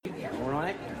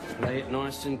Play it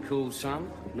nice and cool,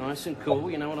 son. Nice and cool,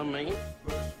 you know what I mean?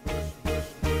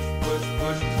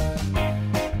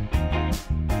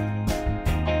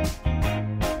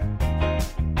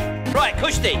 Right,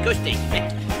 cushy.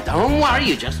 Don't worry,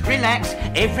 you just relax.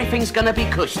 Everything's gonna be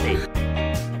cushy.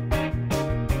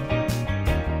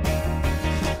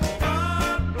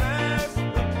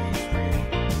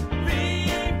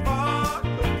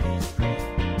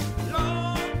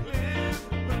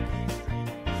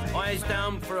 Eyes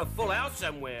down for a full house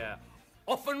somewhere.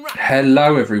 Off and run.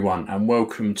 Hello, everyone, and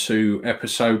welcome to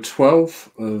episode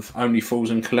 12 of Only Fools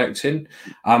and Collecting.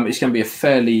 It's going to be a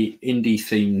fairly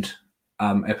indie-themed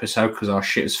episode because our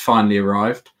shit has finally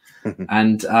arrived.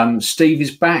 And Steve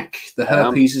is back. The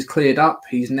herpes is cleared up.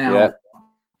 He's now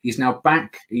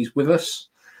back. He's with us.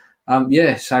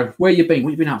 So where you been?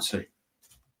 What you been up to?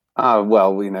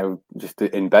 Well, just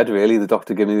in bed, really. The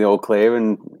doctor gave me the all clear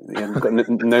and got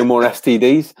no more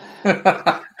STDs.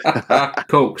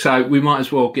 Cool. So we might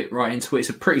as well get right into it. It's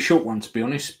a pretty short one, to be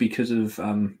honest, because of,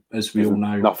 as we all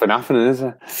know, nothing happening, is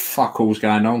there? Fuck all's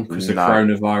going on because the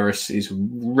coronavirus is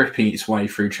ripping its way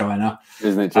through China.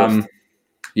 Isn't it just?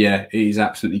 Yeah, it is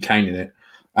absolutely caning it.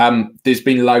 There's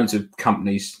been loads of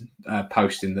companies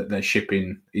posting that their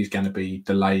shipping is going to be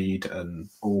delayed and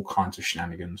all kinds of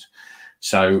shenanigans.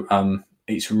 So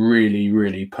it's really,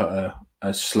 really put a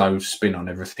slow spin on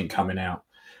everything coming out.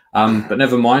 But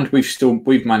never mind,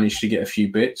 we've managed to get a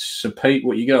few bits. So Pete,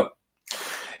 what you got?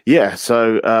 Yeah,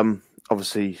 so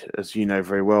obviously, as you know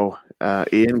very well,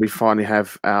 Ian, we finally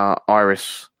have our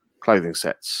Iris clothing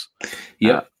sets.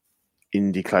 Yeah.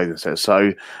 Indie clothing sets.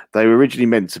 So they were originally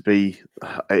meant to be,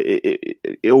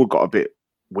 it all got a bit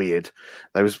weird.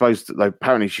 They were supposed to,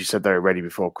 apparently she said they were ready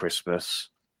before Christmas.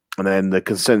 And then the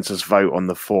consensus vote on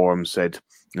the forum said,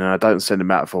 no, don't send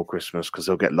them out before Christmas because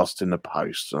they'll get lost in the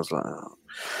post. And I was like, oh,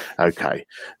 okay.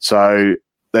 So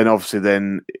then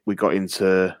obviously we got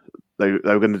into, they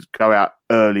were going to go out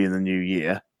early in the new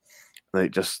year. And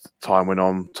it just, time went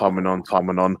on.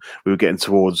 We were getting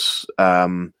towards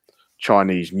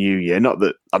Chinese New Year. Not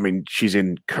that, I mean, she's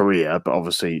in Korea, but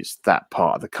obviously it's that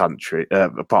part of the country,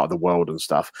 part of the world and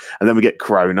stuff. And then we get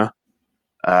Corona.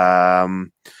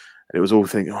 It was all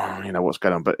thinking, what's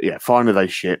going on? But yeah, finally they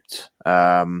shipped.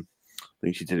 I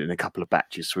think she did it in a couple of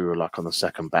batches. So we were like on the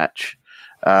second batch.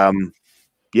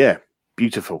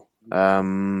 Beautiful.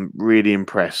 Really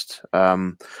impressed.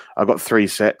 I got 3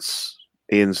 sets.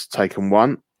 Ian's taken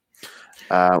one.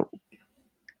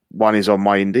 One is on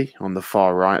my indie on the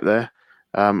far right there.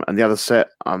 And the other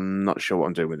set, I'm not sure what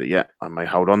I'm doing with it yet. I may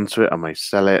hold on to it. I may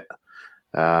sell it.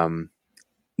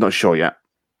 Not sure yet.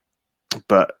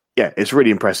 But yeah, it's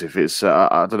really impressive. It's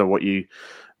I don't know what you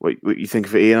think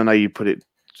of it, Ian. I know you put it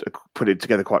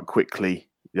together quite quickly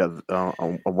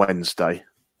on Wednesday.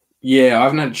 Yeah, I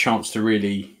haven't had a chance to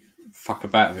really fuck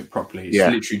about with it properly. It's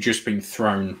literally just been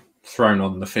thrown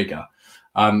on the figure.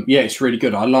 It's really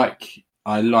good. I like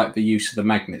the use of the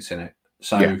magnets in it.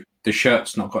 So the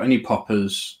shirt's not got any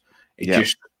poppers.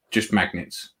 It's just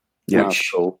magnets. Yeah,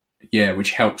 which, cool. Yeah,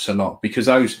 which helps a lot because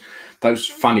those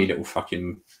funny little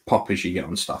fucking poppers you get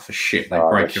on stuff are shit. They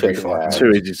break every 5 minutes.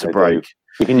 Too easy to break.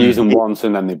 You can use them once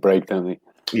and then they break, don't they?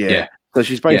 Yeah. So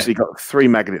she's basically got 3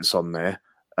 magnets on there.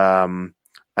 And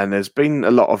there's been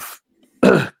a lot of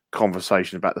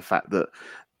conversation about the fact that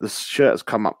the shirt has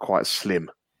come up quite slim.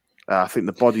 I think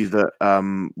the body that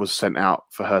was sent out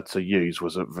for her to use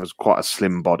was quite a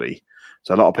slim body.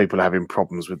 So a lot of people are having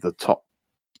problems with the top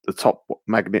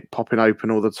magnet popping open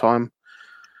all the time.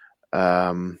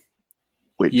 I've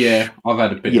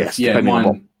had a bit. Yes, of mine.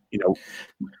 On what,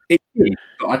 it did,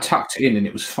 but I tucked it in and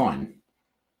it was fine.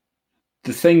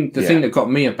 The thing that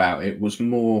got me about it was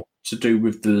more to do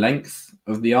with the length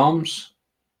of the arms.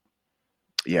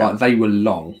 Yeah, like they were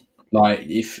long. Like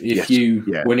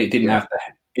when it didn't have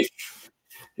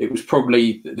it was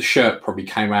probably the shirt probably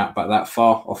came out about that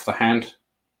far off the hand.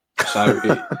 So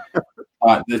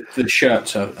the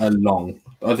shirts are long.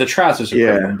 The trousers are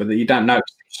quite long, but you don't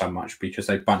notice so much because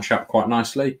they bunch up quite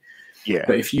nicely. Yeah.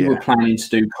 But if you were planning to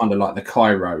do kind of like the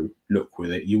Cairo look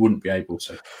with it, you wouldn't be able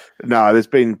to. No, there's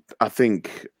been, I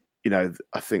think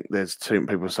there's too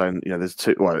people saying, there's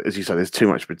as you say, there's too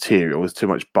much material, there's too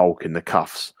much bulk in the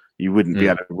cuffs. You wouldn't be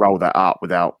able to roll that up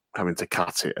without having to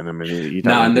cut it. And I mean, you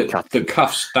don't. No, and the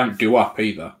cuffs don't do up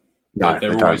either. No,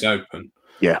 they're always open.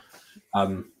 Yeah.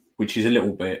 Which is a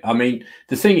little bit. I mean,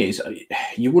 the thing is,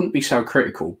 you wouldn't be so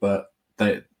critical, but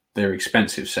they're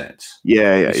expensive sets.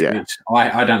 Yeah.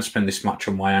 I don't spend this much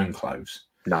on my own clothes.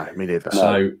 No, me neither.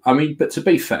 So I mean, but to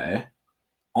be fair,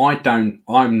 I don't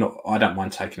mind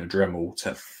taking a Dremel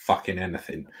to fucking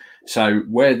anything. So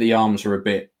where the arms are a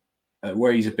bit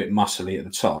where he's a bit muscly at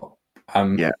the top.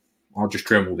 Yeah. I'll just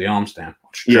Dremel the arms down.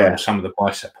 I'll just Dremel some of the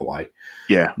bicep away.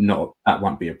 Yeah. That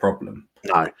won't be a problem.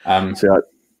 No.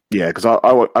 Because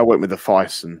I went with the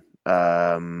Fison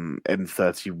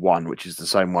M31, which is the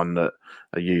same one that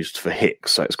I used for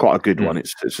Hicks. So it's quite a good one.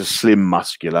 It's a slim,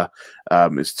 muscular.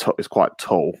 It's quite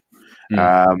tall.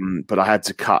 But I had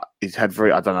to cut. It had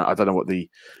I don't know what the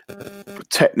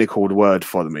technical word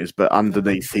for them is, but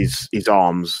underneath his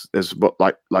arms, there's what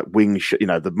like wing.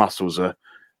 The muscles are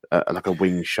like a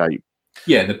wing shape.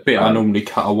 Yeah, the bit I normally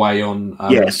cut away on.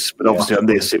 Yes, but obviously on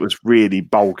this it was really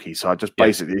bulky, so I just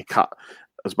basically cut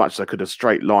as much as I could a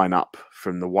straight line up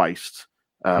from the waist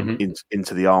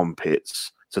into the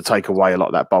armpits to take away a lot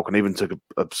of that bulk, and even took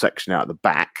a section out of the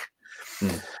back.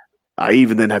 I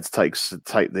even then had to take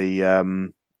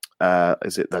the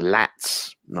is it the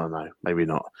lats? No, maybe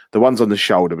not. The ones on the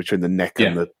shoulder between the neck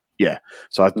and the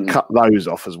So I cut those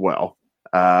off as well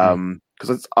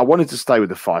because I wanted to stay with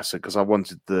the Fison because I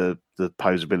wanted the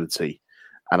posability,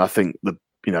 and I think they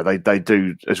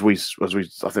do as I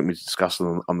think we discussed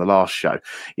on the last show.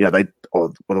 They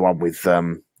or the one with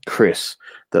Chris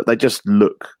that they just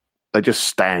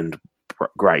stand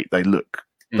great. They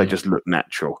just look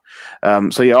natural.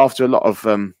 After a lot of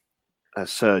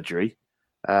surgery,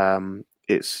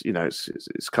 it's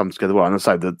come together well. And I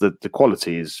say the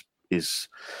quality is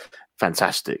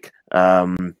fantastic.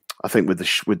 I think with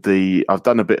the I've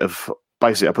done a bit of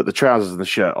basically I put the trousers and the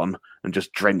shirt on and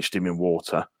just drenched him in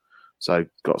water. So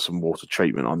got some water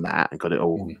treatment on that and got it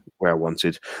all where I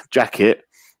wanted. Jacket,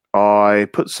 I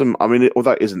put some. I mean,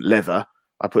 although it isn't leather,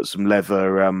 I put some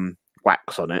leather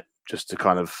wax on it just to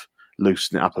kind of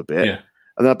loosen it up a bit.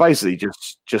 And then I basically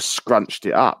just scrunched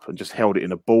it up and just held it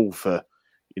in a ball for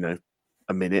a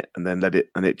minute and then let it,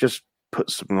 and it just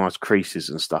put some nice creases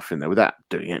and stuff in there without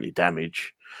doing any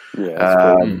damage.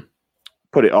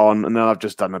 Put it on, and then I've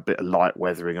just done a bit of light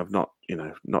weathering. I've not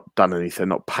done anything,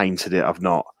 not painted it. I've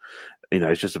not,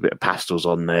 it's just a bit of pastels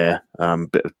on there,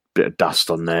 bit of dust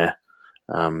on there,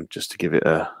 just to give it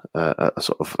a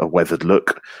sort of a weathered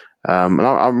look. And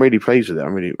I'm really pleased with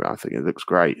it. I think it looks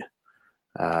great.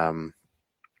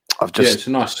 It's a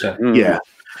nice set.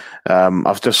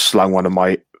 I've just slung one of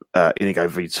my Inigo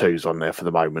V2s on there for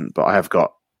the moment, but I have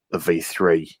got a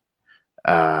V3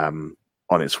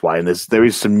 on its way, and there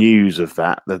is some news of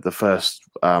that. The first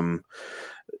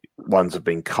ones have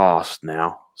been cast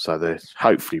now, so they'll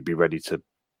hopefully be ready to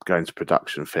go into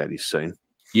production fairly soon.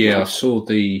 Yeah, I saw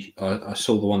the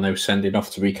one they were sending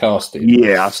off to be casted.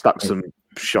 Yeah, I stuck some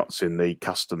shots in the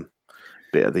custom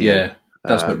bit of the it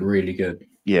does look really good.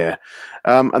 Yeah,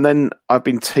 and then I've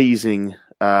been teasing.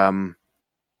 I'll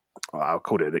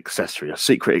call it an accessory, a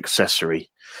secret accessory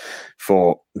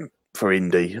for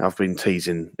Indy. I've been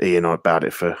teasing Ian about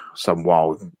it for some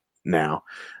while now,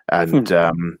 and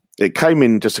it came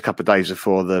in just a couple of days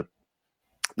before the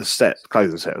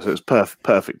clothing set, so it was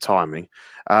perfect timing.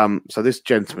 So this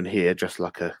gentleman here, dressed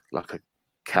like a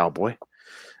cowboy,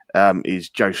 is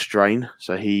Joe Strain.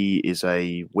 So he is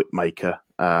a whip maker,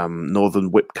 Northern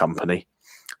Whip Company.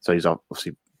 So he's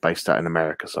obviously based out in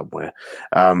America somewhere.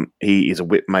 He is a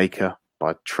whip maker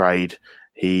by trade.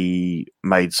 He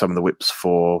made some of the whips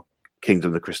for Kingdom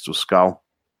of the Crystal Skull,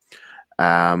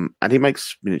 and he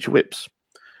makes miniature whips.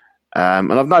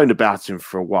 And I've known about him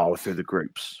for a while through the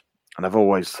groups, and I've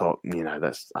always thought,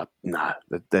 I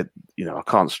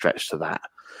can't stretch to that.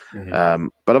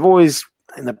 But I've always,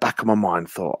 in the back of my mind,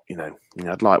 thought,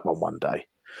 I'd like one day.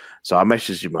 So I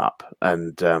messaged him up,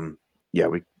 and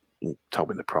we told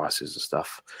me the prices and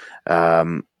stuff.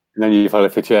 And then you fell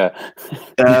off your chair.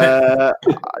 I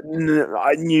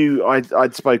knew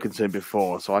I'd spoken to him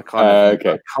before, so I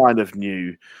kind of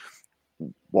knew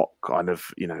what kind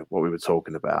of what we were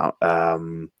talking about.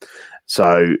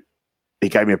 So he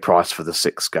gave me a price for the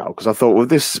 6 scale because I thought with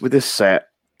this set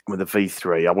with the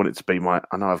V3, I want it to be my.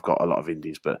 I know I've got a lot of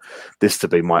indies, but this to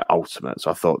be my ultimate.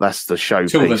 So I thought that's the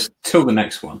showpiece till the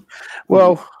next one.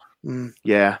 Well.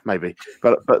 Yeah, maybe,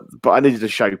 but I needed a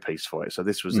showpiece for it, so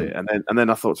this was it. And then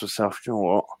I thought to myself, you know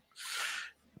what?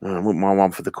 I want my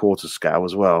one for the quarter scale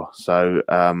as well. So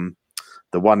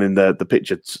the one in the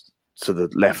picture to the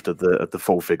left of the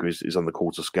full figure is on the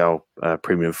quarter scale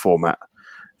premium format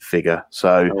figure.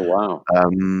 So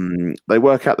they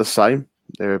work out the same.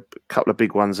 They're a couple of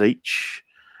big ones each.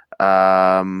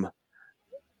 Basically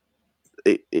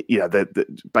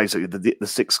the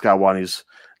 6 scale one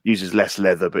uses less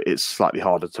leather, but it's slightly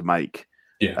harder to make.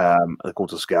 The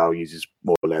quarter scale uses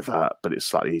more leather, but it's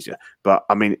slightly easier. But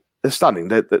I mean, they're stunning.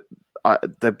 They're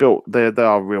built. They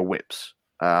are real whips.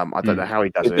 I don't know how he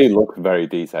does it. They do look very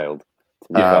detailed.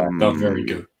 They're very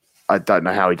good. I don't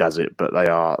know how he does it, but they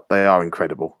are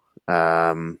incredible.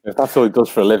 If that's all he does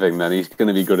for a living, then he's going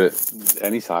to be good at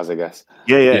any size, I guess.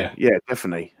 Yeah,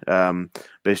 definitely. But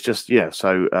it's just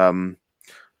so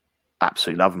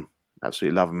absolutely love them.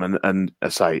 Absolutely love them, and I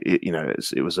say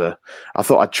it was I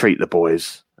thought I'd treat the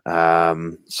boys. Yeah.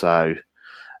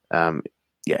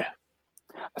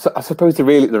 So I suppose the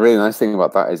really nice thing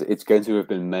about that is it's going to have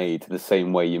been made the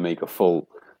same way you make a full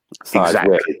size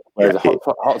whip. Whereas a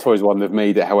Hot Toys one, they've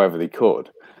made it however they could.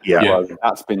 Yeah, well,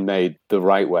 that's been made the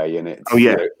right way, and it's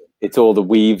it's all the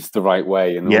weaves the right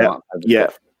way, and all that type of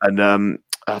stuff. And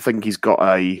I think he's got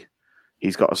a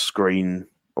screen,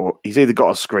 or he's either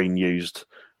got a screen used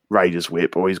Raiders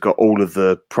whip, or he's got all of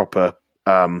the proper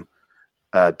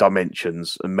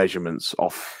dimensions and measurements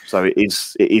off. So it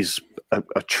is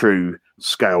a true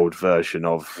scaled version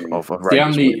of a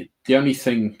Raiders the only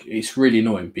thing, it's really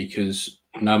annoying because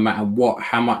no matter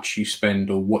how much you spend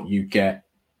or what you get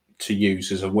to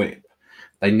use as a whip,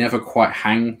 they never quite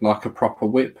hang like a proper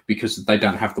whip because they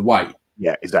don't have the weight.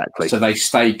 Yeah, exactly. So they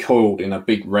stay coiled in a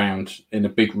big round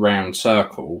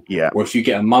circle. Yeah. Or if you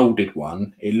get a molded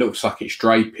one, it looks like it's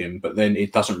draping, but then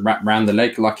it doesn't wrap around the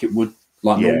leg like it would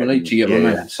normally. Do you get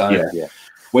what I mean? So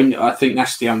when I think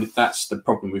that's the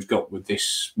problem we've got with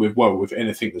this with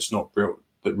anything that's not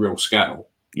real scale.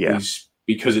 Yeah. Is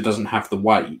because it doesn't have the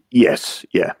weight. Yes.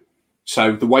 Yeah.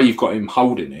 So the way you've got him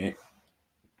holding it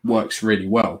works really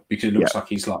well because it looks like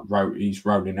he's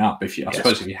rolling up. I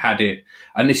suppose if you had it,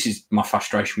 and this is my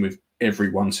frustration with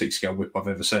every 1/6 scale whip I've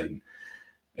ever seen,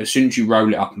 as soon as you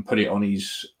roll it up and put it on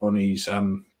his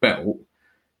belt,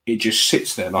 it just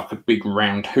sits there like a big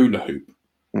round hula hoop.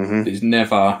 Mm-hmm. There's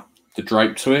never the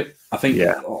drape to it. I think,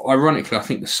 ironically, I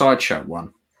think the Sideshow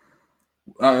one.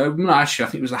 No, actually, I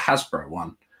think it was the Hasbro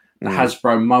one. The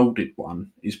Hasbro molded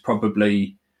one is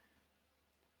probably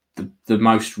the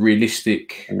most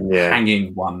realistic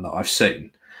hanging one that I've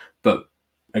seen. But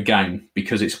again,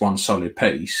 because it's one solid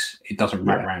piece, it doesn't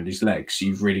wrap around his legs. So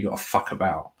you've really got to fuck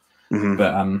about. Mm-hmm.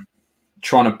 But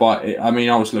trying to buy it, I mean,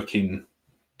 I was looking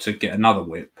to get another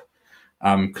whip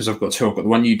because I've got two. I've got the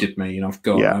one you did me, and I've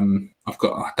got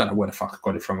I don't know where the fuck I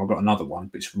got it from. I've got another one,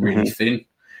 but it's really thin.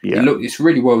 Yeah. It's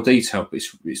really well detailed, but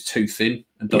it's too thin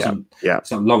and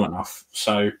it's not long enough.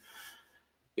 So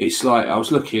it's like I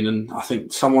was looking, and I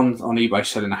think someone on eBay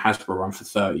selling a Hasbro one for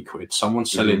 30 quid.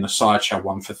 Someone's selling the Sideshow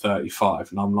one for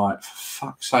 35, and I'm like, for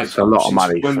fuck's sake, it's a lot of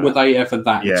money. When were they ever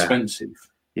that expensive?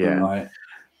 Yeah. Like,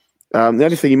 the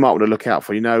only thing you might want to look out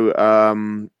for,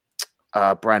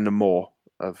 Brandon Moore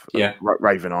of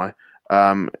Raven Eye.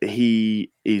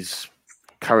 He is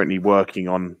currently working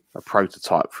on a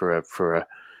prototype for a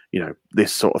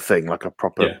this sort of thing, like a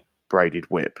proper braided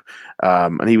whip.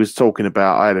 And he was talking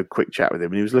about, I had a quick chat with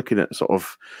him, and he was looking at sort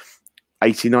of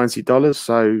 $80-$90.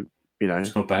 So,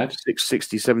 it's not bad.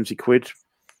 60-70 quid.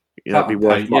 It'd be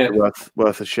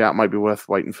worth a shout. Maybe worth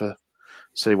waiting for,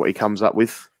 see what he comes up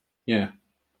with. Yeah.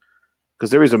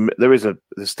 Because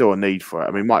there's still a need for it.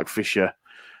 I mean, Mike Fisher,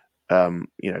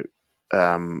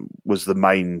 was the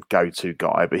main go-to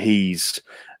guy, but he's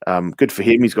good for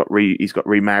him. He's got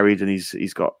remarried, and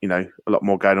he's got a lot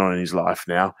more going on in his life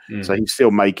now. So he's still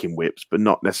making whips, but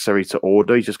not necessarily to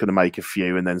order. He's just going to make a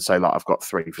few and then say, like, I've got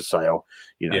 3 for sale.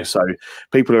 So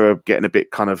people are getting a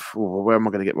bit kind of, where am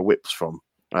I going to get my whips from?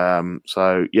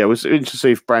 It was interesting to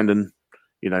see if Brandon,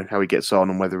 how he gets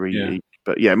on and whether it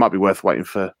might be worth waiting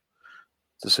to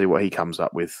see what he comes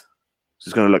up with.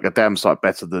 It's going to look a damn sight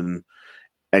better than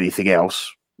anything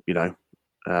else,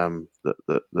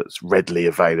 that's readily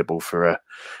available for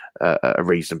a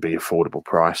reasonably affordable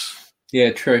price.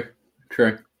 Yeah, true.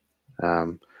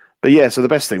 So the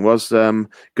best thing was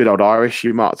good old Irish.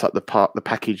 You marked up the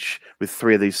package with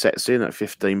 3 of these sets in at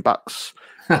 $15.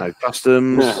 No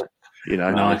customs.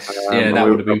 Nice. That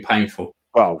would have been painful.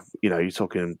 Well, you're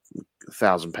talking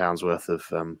 £1,000 worth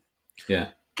of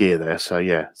gear there. So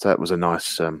that was a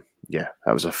nice.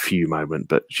 That was a few moment,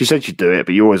 but she said she'd do it.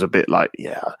 But you're always a bit like,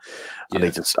 I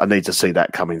need to see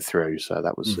that coming through. So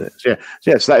that was it. So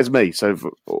that is me. So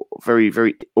very,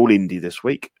 very all indie this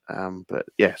week. But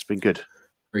it's been good.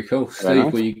 Very cool,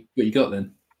 Steve. Nice. What you got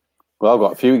then? Well, I've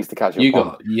got a few weeks to catch up. You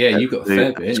got a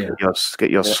fair bit.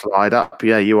 Get your slide up.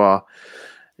 Yeah, you are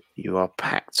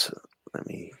packed. Let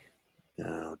me.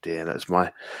 Oh dear, that's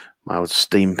my old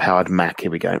steam powered Mac.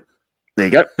 Here we go. There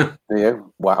you go. There you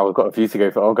go. Wow, I've got a few to go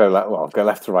for. I'll go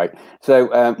left to right. So,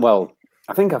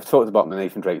 I think I've talked about my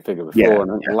Nathan Drake figure before,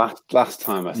 and last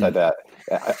time I said I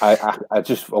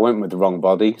went with the wrong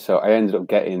body, so I ended up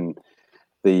getting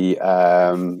the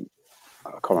I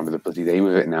can't remember the bloody name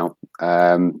of it now.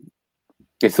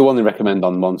 It's the one they recommend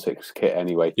on 1/6 kit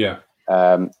anyway. Yeah.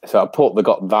 So I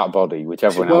got that body, which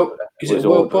everyone else is it a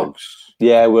World Box?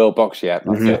 Yeah, World Box. Yeah,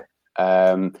 that's it.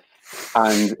 And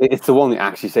it's the one they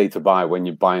actually say to buy when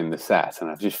you're buying the set, and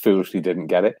I just foolishly didn't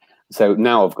get it. So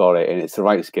now I've got it, and it's the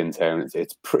right skin tone.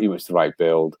 It's pretty much the right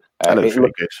build. It looks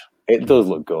really good. It does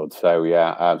look good. So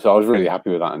yeah, so I was really happy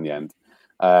with that in the end.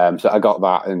 So I got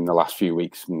that in the last few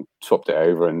weeks and swapped it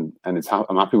over, and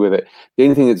I'm happy with it. The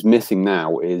only thing that's missing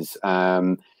now is,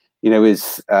 in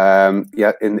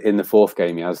the fourth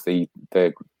game he has the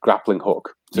grappling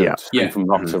hook from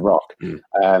rock to rock.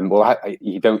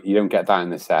 You don't get that in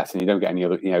the set, and you don't get any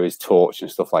other, his torch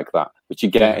and stuff like that, which you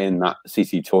get in that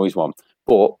CC Toys one.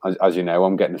 But as you know,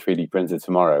 I'm getting a 3D printer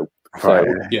tomorrow, so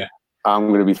I'm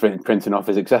going to be printing off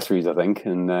his accessories, I think,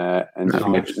 and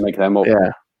just make them up. Yeah.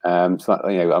 So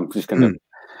I'm just going to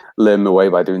learn my way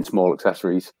by doing small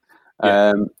accessories.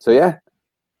 I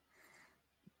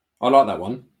like that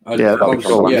one. So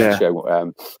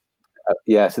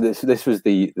this was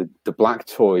the Black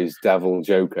Toys Devil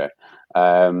Joker,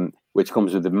 which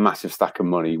comes with a massive stack of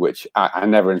money, which I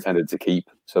never intended to keep.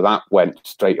 So that went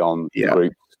straight on the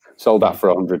group. Sold that for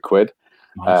 £100.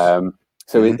 Nice.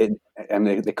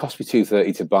 It cost me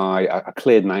 $230 to buy. I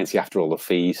cleared $90 after all the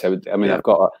fees. So I've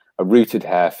got a rooted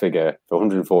hair figure for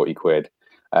 £140.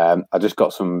 I just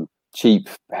got some cheap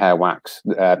hair wax.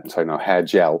 Hair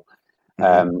gel.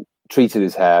 Treated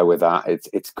his hair with that.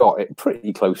 It's got it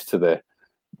pretty close to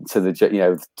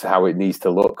to how it needs to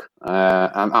look.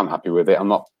 I'm happy with it. I'm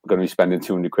not going to be spending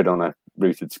 £200 on a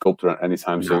rooted sculptor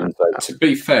anytime soon. So to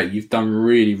be fair, you've done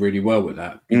really, really well with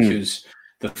that, because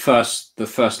the first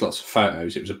lots of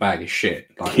photos, it was a bag of shit.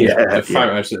 The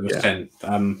photos that were sent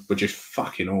were just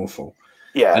fucking awful.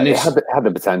 Yeah, and it had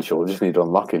the potential. It just needed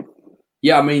unlocking.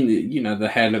 Yeah, I mean, the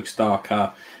hair looks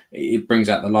darker. It brings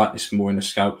out the lightness more in the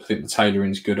sculpt. I think the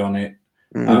tailoring's good on it.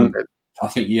 I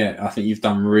think you've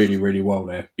done really, really well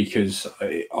there, because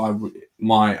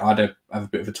I'd have a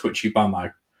bit of a twitchy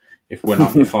bummo if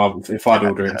I'd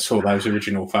order it and saw those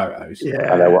original photos.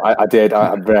 Yeah, I know. I did.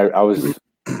 I was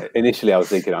initially I was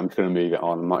thinking I'm just going to move it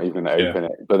on. I'm not even going to open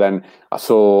it. But then I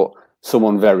saw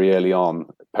someone very early on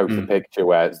post a picture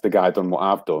where it's the guy done what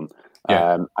I've done.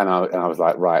 And I was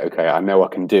like, right, okay, I know I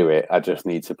can do it. I just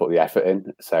need to put the effort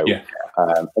in. So, and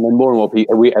then more and more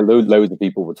people, loads of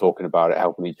people were talking about it,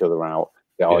 helping each other out.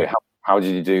 How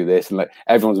did you do this? And like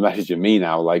everyone's messaging me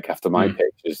now, like after my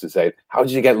pictures, to say, how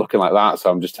did you get looking like that? So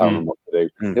I'm just telling them what to do.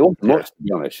 It wasn't much, to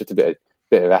be honest, just a bit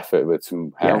of effort with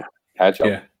some hair job.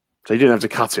 Yeah. So you didn't have to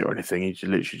cut it or anything. You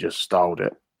literally just styled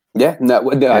it. Yeah, no,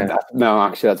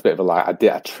 actually, that's a bit of a lie. I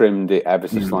trimmed it ever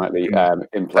so slightly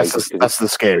in place. That's the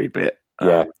scary bit.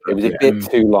 Yeah, it was a bit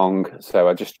too long, so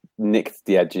I just nicked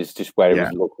the edges just where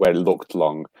it looked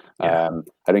long. I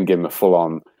didn't give him a full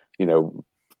on,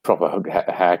 proper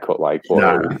haircut like. Just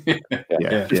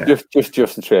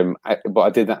the trim. But I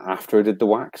did that after I did the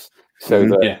wax, so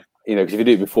that. Because if you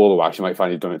do it before the wax, you might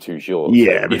find you've done it too short.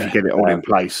 Yeah, but if you get it all in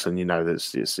place, and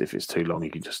that if it's too long,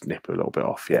 you can just nip a little bit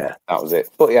off. Yeah, that was it.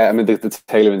 But the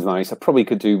tailoring's nice. I probably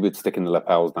could do with sticking the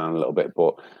lapels down a little bit,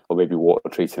 or maybe water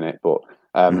treating it. But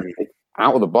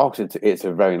out of the box, it's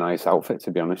a very nice outfit,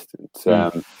 to be honest. It's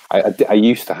I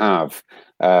used to have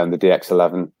the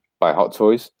DX11 by Hot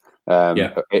Toys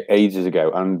ages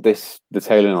ago, and the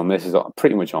tailoring on this is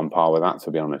pretty much on par with that, to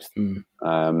be honest.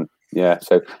 So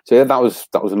that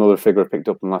was another figure I picked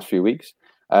up in the last few weeks.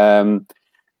 I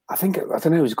don't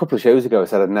know, it was a couple of shows ago I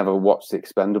said I'd never watched the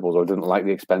Expendables, or didn't like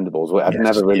the Expendables. I'd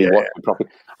never really watched it properly.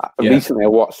 Recently I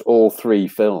watched all three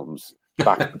films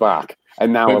back to back,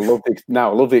 and now I love the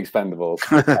Expendables.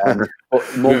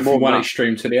 But more from one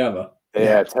extreme to the other.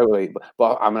 Yeah, totally.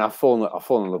 But I've fallen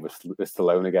in love with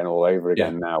Stallone again all over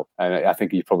again now, and I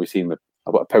think you've probably seen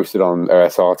I posted on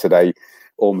OSR today.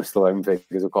 All my Stallone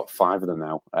figures. I've got 5 of them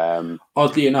now.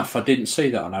 Oddly enough, I didn't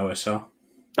see that on OSR.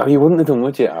 Oh, you wouldn't have done,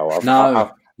 would you?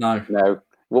 No.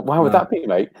 Well, why would that be,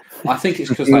 mate? I think it's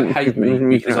because they hate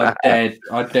me because I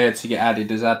dared to get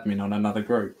added as admin on another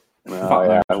group.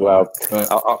 Well,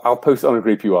 I'll post it on a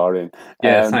group you are in.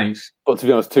 Yeah, thanks. But to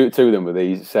be honest, two of them were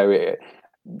these. So in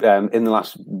the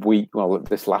last week,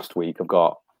 this last week, I've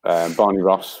got Barney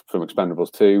Ross from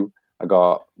Expendables 2. I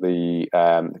got the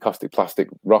Caustic Plastic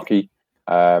Rocky.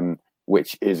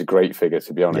 Which is a great figure,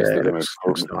 to be honest. Looks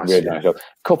nice, really nice job. A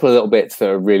couple of little bits that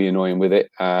are really annoying with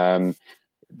it.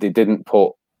 They didn't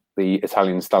put the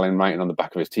Italian stallion writing on the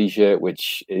back of his T-shirt,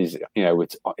 which is,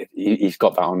 he's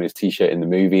got that on his T-shirt in the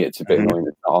movie. It's a bit annoying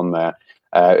it's not on there.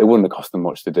 It wouldn't have cost them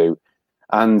much to do.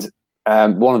 And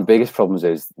one of the biggest problems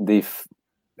is he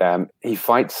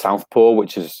fights southpaw,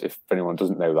 which is, if anyone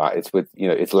doesn't know that, it's with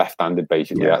it's left-handed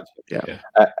basically. Yeah.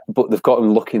 But they've got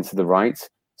him looking to the right.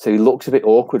 So he looks a bit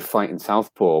awkward fighting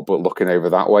southpaw, but looking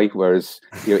over that way. Whereas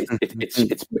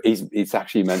it's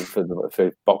actually meant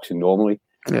for boxing normally.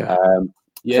 Yeah.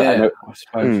 I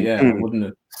suppose. I wouldn't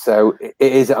have. So it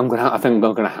is. I think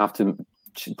I'm gonna have to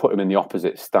put him in the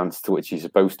opposite stance to which he's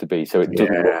supposed to be, so it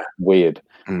doesn't look weird.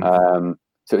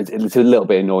 So it's a little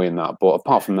bit annoying that, but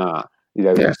apart from that,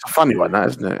 it's a funny one, that,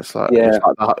 isn't it? It's like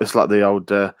it's like the old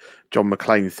John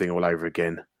McClane thing all over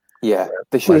again. Yeah,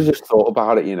 they should have just thought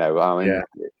about it. I mean, a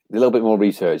little bit more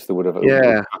research, they would have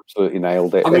absolutely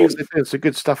nailed it. I think it's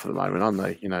good stuff at the moment, aren't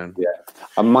they?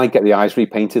 I might get the eyes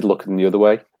repainted, looking the other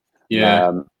way. Yeah,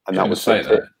 and that would say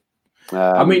that.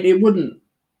 I mean, it wouldn't.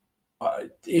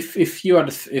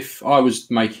 If I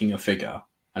was making a figure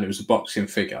and it was a boxing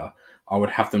figure, I would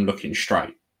have them looking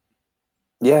straight.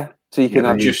 Yeah, so you can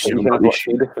have two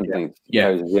different things.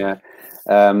 Yeah.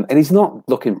 And he's not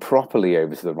looking properly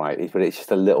over to the right, but it's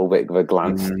just a little bit of a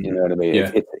glance. You know what I mean?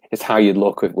 Yeah. It's how you'd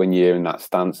look when you're in that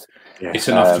stance. Yeah. It's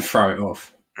enough to throw it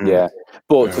off. Yeah,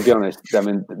 but to be honest, I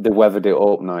mean, they weathered it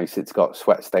up nice. It's got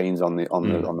sweat stains on the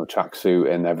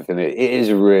tracksuit and everything. It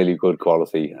is really good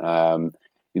quality.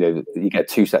 You get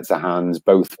two sets of hands,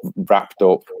 both wrapped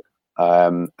up,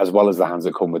 as well as the hands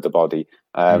that come with the body.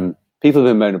 People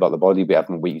have been moaning about the body but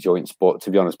having weak joints, but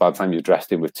to be honest, by the time you're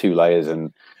dressed in with 2 layers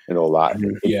and all that,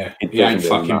 it ain't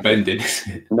fucking bending.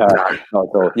 No, not at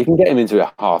all. You can get him into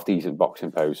a half decent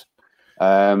boxing pose,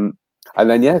 and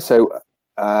then so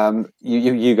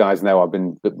you guys know I've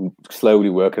been slowly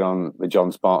working on the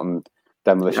John Spartan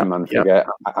Demolition Man figure.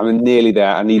 I'm nearly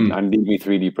there. I need my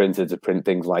 3D printer to print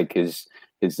things like his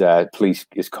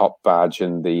cop badge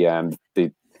and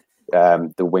the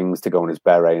wings to go on his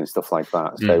beret and stuff like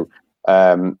that. So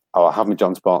I'll have my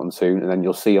John Spartan soon, and then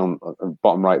you'll see on the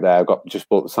bottom right there, I've just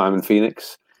bought the Simon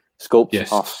Phoenix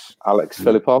sculpt off Alex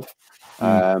Filipov.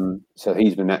 So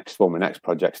he's my next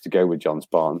projects to go with John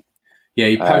Spartan. Yeah,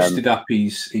 he posted up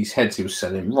his heads he was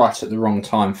selling right at the wrong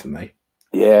time for me.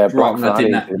 Yeah, right when I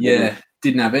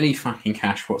didn't have any fucking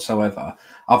cash whatsoever.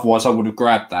 Otherwise, I would have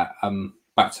grabbed that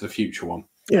Back to the Future one.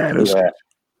 Yeah,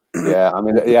 I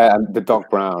mean, and the Doc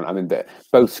Brown. I mean,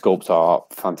 both sculpts are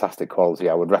fantastic quality.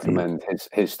 I would recommend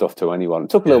his stuff to anyone. It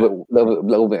took a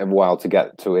little bit of a while to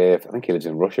get to here. I think he lives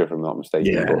in Russia, if I'm not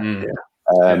mistaken.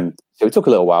 So it took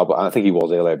a little while, but I think he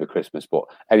was ill over Christmas. But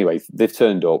anyway, they've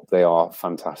turned up. They are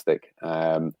fantastic.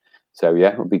 So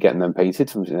we'll be getting them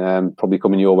painted. Probably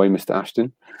coming your way, Mr.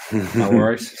 Ashton. No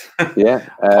worries. Yeah,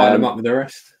 line them up with the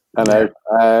rest. I know.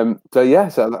 So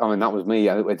I mean, that was me.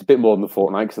 It's a bit more than a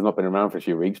fortnight because I've not been around for a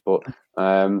few weeks, but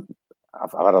I've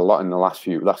had a lot in the last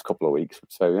couple of weeks.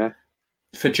 So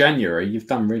for January, you've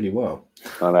done really well.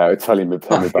 I know. Tell me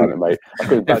about it, mate.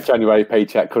 That January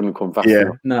paycheck couldn't come fast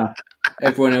enough. No,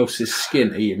 everyone else is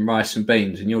skint eating rice and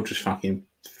beans, and you're just fucking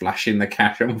flashing the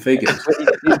cash on figures.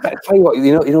 I tell you what,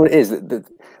 you know what it is. The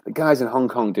guys in Hong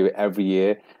Kong do it every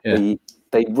year. Yeah.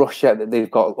 They rush out. They've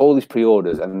got all these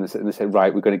pre-orders, and they say,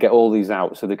 right, we're going to get all these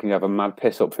out so they can have a mad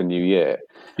piss up for New Year.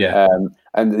 Yeah.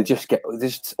 And they just get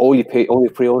all your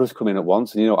pre-orders come in at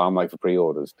once, and you know what I'm like for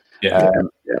pre-orders. And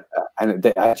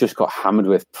I just got hammered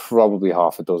with probably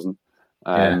half a dozen.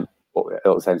 But at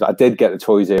the same time, I did get the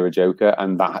Toys Era Joker,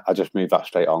 and that I just moved that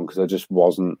straight on because I just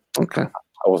wasn't. Okay.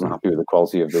 I wasn't happy with the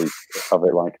quality of it.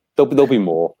 Like there'll be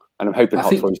more, and I'm hoping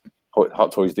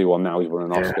Hot Toys do one now. He's won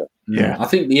an Oscar. Yeah, I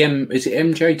think is it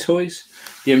MJ Toys?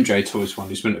 The MJ Toys one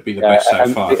is meant to be the best so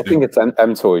far. I think it's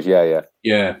M Toys.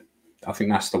 Yeah. I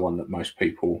think that's the one that most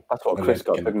people. That's what Chris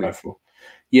got, didn't he? For.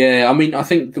 Yeah, I mean, I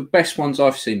think the best ones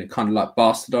I've seen are kind of like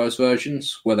bastardized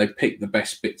versions where they pick the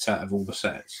best bits out of all the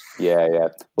sets. Yeah.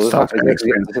 Well, I'm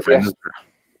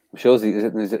sure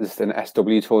there's an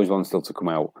SW Toys one still to come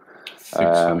out.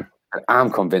 So.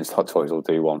 I'm convinced Hot Toys will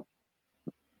do one.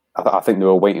 I think they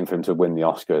were waiting for him to win the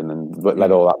Oscar and then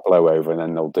let all that blow over, and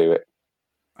then they'll do it.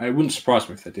 It wouldn't surprise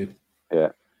me if they did.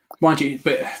 Yeah, mind you,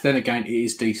 but then again, it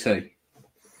is DC.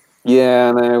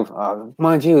 Yeah, I know.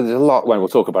 Mind you, there's a lot. Well, we'll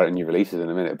talk about it in new releases in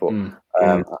a minute, but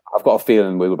I've got a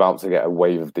feeling we're about to get a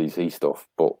wave of DC stuff.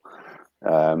 But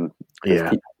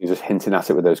you're just hinting at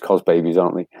it with those cos babies,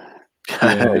 aren't we?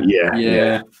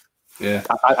 Yeah.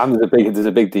 And there's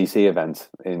a big DC event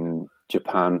in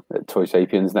Japan at Toy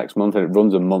Sapiens next month, and it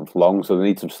runs a month long, so they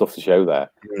need some stuff to show there.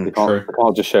 They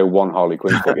can't just show one Harley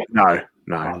Quinn figure. No.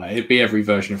 It'd be every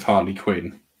version of Harley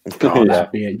Quinn. God,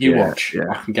 watch.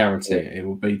 I can guarantee it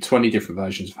will be 20 different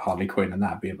versions of Harley Quinn, and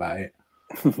that'd be about it.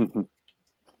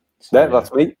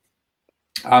 That's me.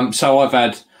 So I've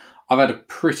had a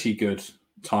pretty good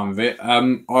time of it.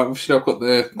 Obviously I've got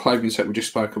the clothing set we just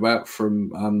spoke about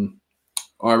from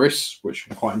Iris, which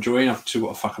I'm quite enjoying. I've still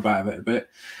got to fuck about it a bit.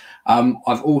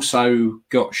 I've also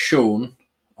got Sean,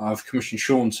 I've commissioned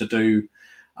Sean to do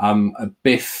a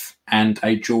Biff and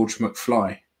a George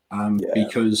McFly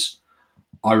because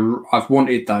I've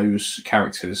wanted those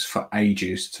characters for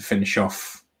ages to finish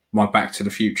off my Back to the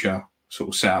Future sort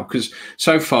of setup. Because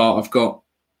so far I've got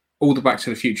all the Back to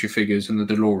the Future figures and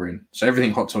the DeLorean, so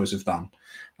everything Hot Toys have done.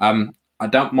 I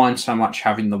don't mind so much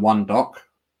having the one Doc.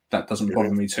 That doesn't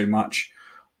bother me too much.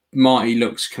 Marty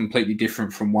looks completely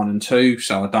different from 1 and 2,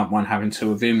 so I don't mind having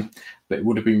 2 of him. But it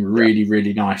would have been really,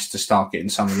 really nice to start getting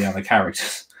some of the other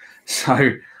characters.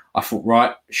 So I thought,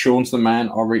 right, Sean's the man.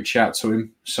 I'll reach out to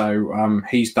him. So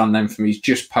he's done them for me. He's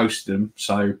just posted them,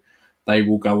 so they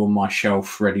will go on my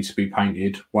shelf ready to be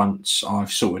painted once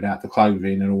I've sorted out the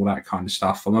clothing and all that kind of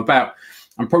stuff. I'm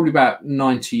probably about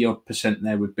 90%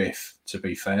 there with Biff, to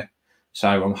be fair. So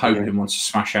I'm hoping once I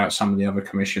smash out some of the other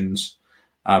commissions,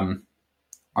 I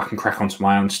can crack onto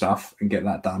my own stuff and get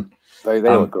that done. They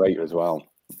look great as well.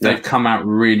 They've come out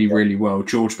really, really well.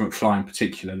 George McFly in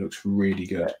particular looks really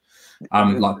good.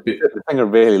 The thing I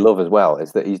really love as well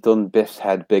is that he's done Biff's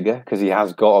head bigger because he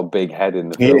has got a big head in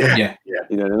the film. Yeah.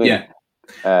 You know what I mean?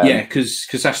 Yeah, because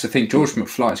that's the thing. George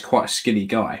McFly is quite a skinny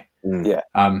guy. Yeah.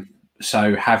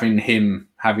 So having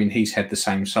his head the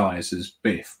same size as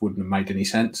Biff wouldn't have made any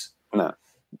sense. No.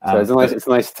 So it's a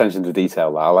nice attention to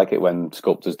detail. I like it when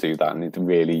sculptors do that and they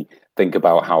really think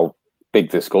about how big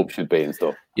the sculpt should be and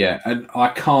stuff. Yeah, and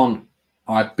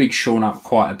I big Sean up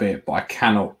quite a bit, but I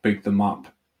cannot big them up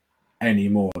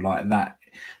anymore like that.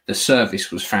 The service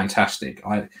was fantastic.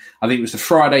 I think it was the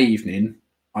Friday evening.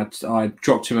 I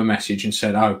dropped him a message and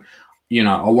said, I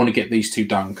want to get these 2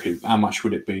 done, Coop. How much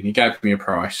would it be? And he gave me a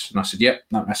price. And I said, yep,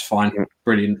 no, that's fine.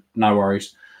 Brilliant. No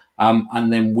worries.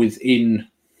 And then within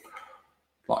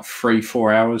like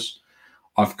 3-4 hours,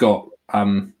 I've got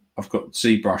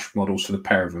ZBrush models for the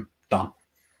pair of them done.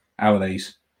 How are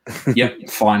these? Yep,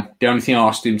 fine. The only thing I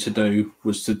asked him to do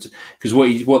was because what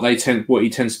he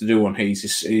tends to do on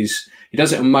his is he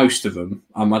does it on most of them.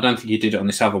 I don't think he did it on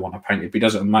this other one I painted, but he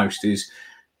does it on most.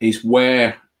 Is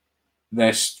where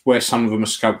some of them are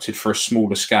sculpted for a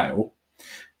smaller scale.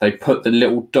 They put the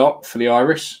little dot for the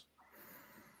iris.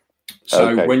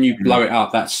 So when you blow it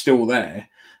up, that's still there.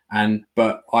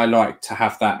 But I like to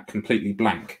have that completely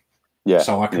blank. Yeah.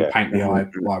 So I can paint the eye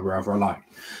wherever I like.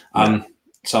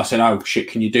 So I said, oh, shit,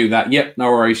 can you do that? Yep,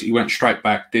 no worries. He went straight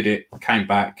back, did it, came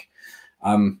back.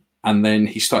 And then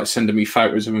he started sending me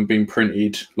photos of them being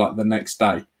printed like the next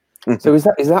day. So is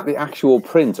that the actual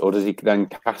print, or does he then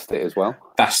cast it as well?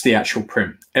 That's the actual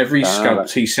print. Every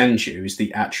sculpt he sends you is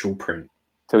the actual print.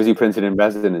 So is he printed in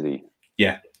resin, is he?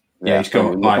 Yeah. Yeah, he's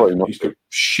got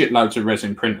shitloads of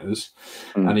resin printers,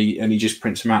 and he just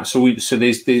prints them out. So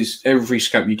there's every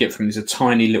scope you get from there's a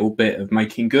tiny little bit of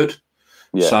making good.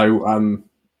 Yeah. So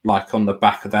like on the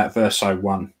back of that Verso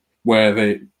one,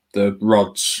 where the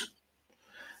rods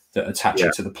that attach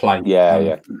it to the plate,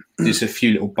 there's a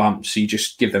few little bumps. So you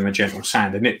just give them a gentle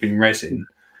sand, and it being resin,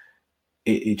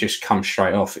 it just comes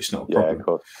straight off. It's not a problem. Of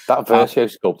course. That Verso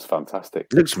sculpt's fantastic.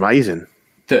 It looks amazing.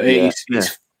 It's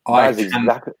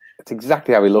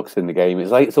exactly how he looks in the game.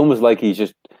 It's almost like he's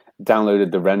just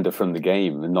downloaded the render from the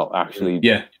game and not actually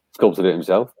sculpted it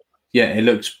himself. Yeah, it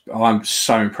looks. I'm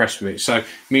so impressed with it. So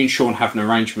me and Sean have an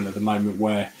arrangement at the moment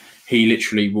where he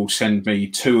literally will send me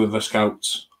 2 of the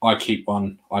sculpts. I keep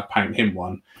one. I paint him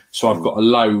one. So I've got a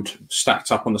load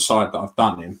stacked up on the side that I've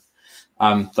done him.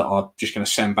 That I'm just going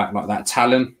to send back, like that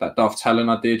Darth Talon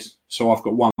I did. So I've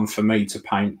got one for me to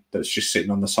paint that's just sitting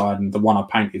on the side, and the one I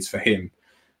painted's for him. And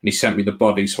he sent me the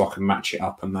body so I can match it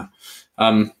up and that.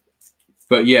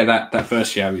 But yeah, that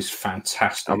Versio is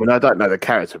fantastic. I mean, I don't know the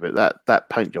character, but that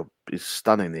paint job is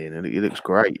stunning, Ian, and it looks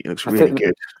great. It looks really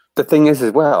good. The thing is,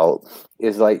 as well,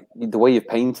 is like the way you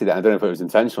painted it. I don't know if it was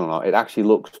intentional or not. It actually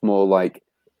looks more like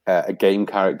a game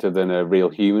character than a real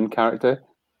human character.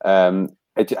 You know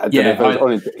what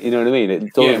I mean?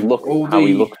 It does look how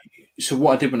he looks. So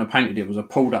what I did when I painted it was I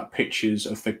pulled up pictures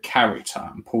of the character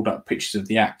and pulled up pictures of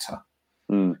the actor.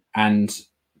 And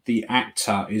the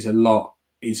actor is a lot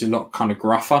kind of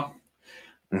gruffer,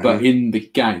 but in the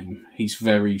game he's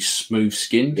very smooth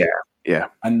skinned. Yeah.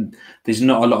 And there's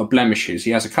not a lot of blemishes.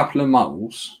 He has a couple of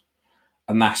moles,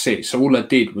 and that's it. So all I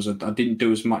did was I didn't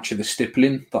do as much of the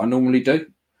stippling that I normally do.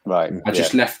 Right. I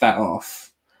just left that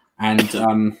off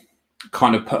and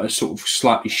kind of put a sort of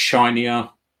slightly shinier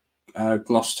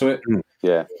gloss to it.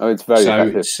 Yeah. Oh, it's very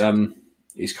effective.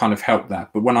 It's kind of helped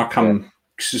that. But when I come.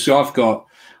 So I've got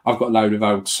a load of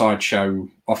old Sideshow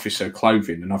officer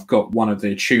clothing, and I've got one of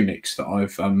their tunics that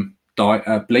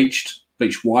I've bleached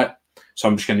white. So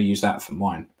I'm just going to use that for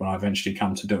mine when I eventually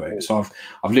come to do it. So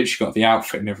I've literally got the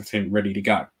outfit and everything ready to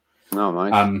go. Oh,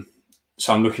 nice.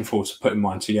 So I'm looking forward to putting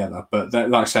mine together. But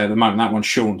like I say, at the moment, that one's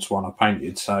Sean's one I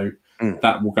painted, so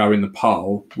that will go in the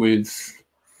pile with.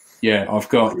 Yeah, I've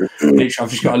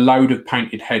just got a load of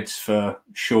painted heads for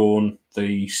Sean,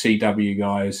 the CW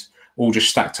guys, all just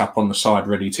stacked up on the side,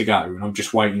 ready to go, and I'm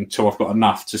just waiting till I've got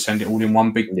enough to send it all in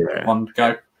one big one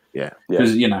go. Yeah,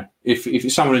 because if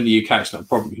it's someone in the UK, it's not a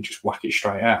problem. You can just whack it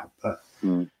straight out. But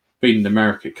being in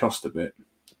America, it cost a bit.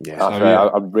 Yeah,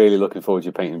 so, I'm really looking forward to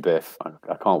you painting Biff.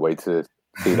 I can't wait to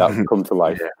see that come to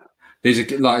life. There's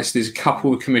a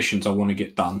couple of commissions I want to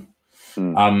get done.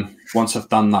 Once I've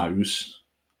done those,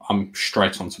 I'm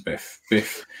straight onto Biff,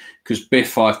 because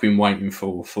Biff I've been waiting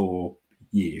for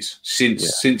years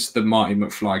since the Marty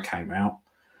McFly came out.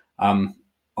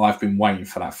 I've been waiting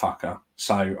for that fucker.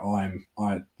 So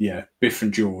Biff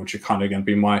and George are kind of going to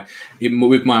be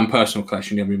with my own personal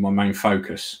collection, going to be my main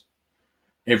focus.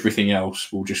 Everything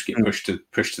else will just get pushed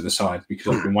to the side because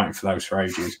I've been waiting for those for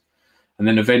ages. And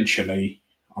then eventually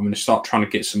I'm going to start trying to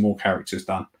get some more characters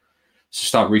done. So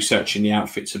start researching the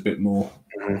outfits a bit more.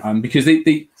 Because they,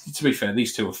 to be fair,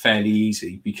 these two are fairly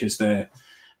easy because they're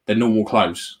normal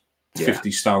clothes,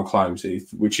 50s style clothes,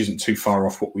 which isn't too far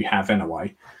off what we have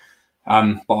anyway.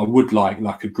 But I would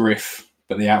like a Griff,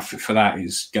 but the outfit for that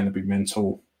is going to be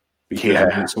mental because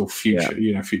it's all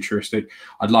futuristic.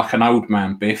 I'd like an old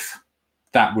man Biff.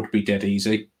 That would be dead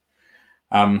easy.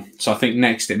 So I think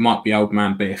next it might be old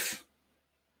man Biff.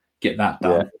 Get that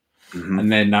done, and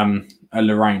then a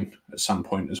Lorraine at some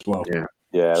point as well.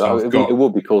 So it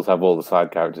would be cool to have all the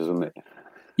side characters, wouldn't it?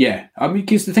 Yeah, I mean,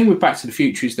 because the thing with Back to the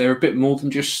Future is they're a bit more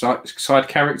than just side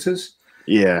characters.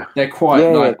 Yeah, they're quite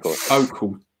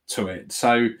vocal to it.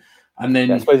 So, and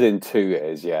then I suppose in 2 it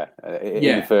is,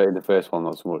 in the first one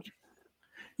not so much.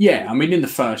 Yeah, I mean in the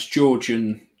first, George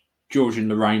and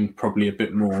Lorraine probably a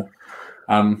bit more,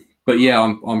 but yeah,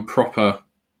 I'm proper,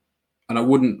 and I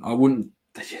wouldn't.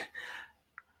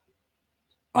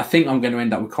 I think I'm going to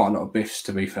end up with quite a lot of Biffs.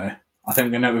 To be fair, I think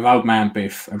I'm going to end up with old man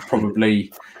Biff and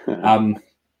probably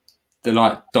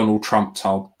the Donald Trump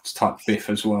type Biff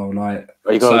as well. Like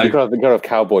you've got to have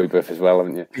cowboy Biff as well,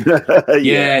 haven't you?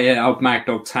 yeah, old Mad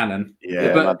Dog Tannen.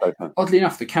 Yeah, but oddly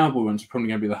enough, the cowboy ones are probably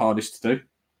going to be the hardest to do,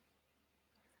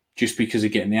 just because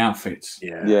of getting the outfits.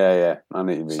 Yeah. I know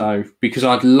what you mean. So because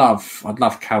I'd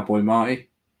love Cowboy Marty.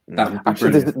 That would be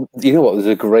actually, you know what? There's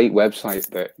a great website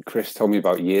that Chris told me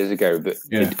about years ago that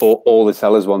did all the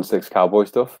Sellers 1/6 cowboy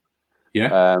stuff.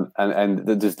 Yeah. And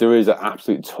there is an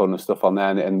absolute ton of stuff on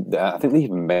there, and I think they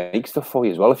even make stuff for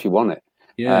you as well if you want it.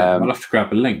 Yeah, I'll have to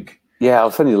grab a link. Yeah,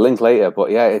 I'll send you the link later. But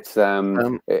yeah, it's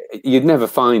you'd never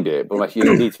find it, but like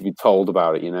you need to be told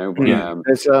about it, you know. But,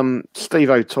 there's Steve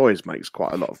O'Toys makes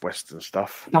quite a lot of Western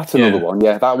stuff. That's another one.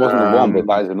 Yeah, that wasn't the one, but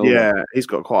that is another. Yeah, one. He's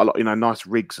got quite a lot, nice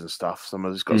rigs and stuff.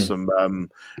 He's got some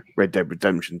Red Dead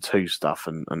Redemption 2 stuff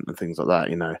and things like that.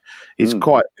 He's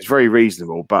it's very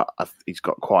reasonable, but he's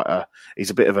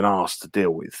a bit of an arse to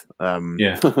deal with.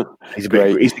 He's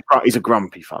a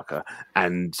grumpy fucker,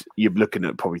 and you're looking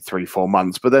at probably 3-4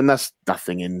 months, but then that's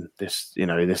nothing in this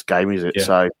this game, is it?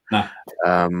 So have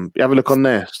a look on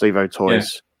there, Steve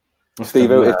O'Toys.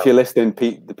 Steve, if you're listening,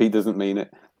 Pete doesn't mean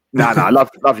it. No, I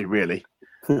love you really.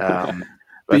 But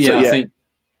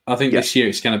I think this year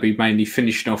it's going to be mainly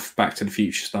finishing off Back to the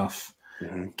Future stuff,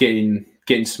 getting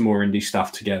some more indie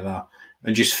stuff together,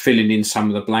 and just filling in some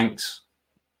of the blanks.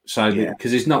 So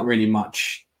because there's not really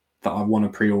much that I want to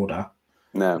pre-order.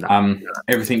 No.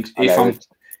 Everything.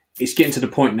 It's getting to the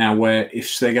point now where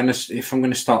if I'm going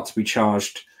to start to be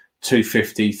charged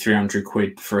 250, 300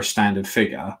 quid for a standard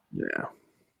figure,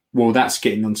 well, that's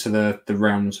getting onto the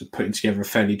realms of putting together a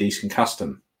fairly decent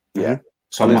custom. Yeah.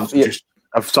 So I might as well just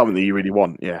have something that you really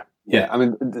want. Yeah. I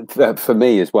mean, for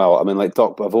me as well. I mean, like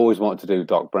I've always wanted to do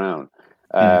Doc Brown,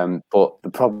 but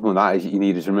the problem with that is you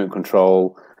need his remote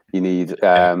control, you need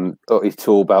his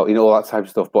tool belt, all that type of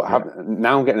stuff. But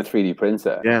now I'm getting a 3D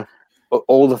printer. Yeah.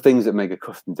 All the things that make a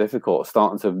custom difficult are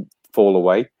starting to fall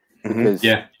away because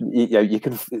you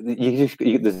can.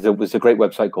 There's a great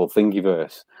website called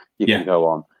Thingiverse you can go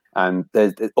on, and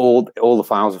there's all the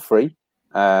files are free.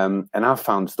 And I've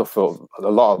found stuff for a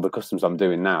lot of the customs I'm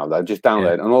doing now that I just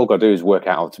download, and all I've got to do is work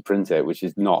out how to print it, which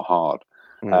is not hard.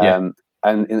 And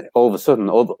all of a sudden,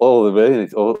 all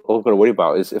I've got to worry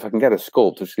about is if I can get a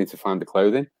sculpt, I just need to find the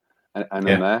clothing, and I'm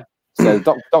there. So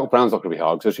Doc Brown's not going to be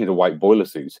hard because I just need a white boiler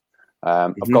suit.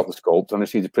 I've got the sculpt, and I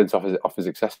just need to print off his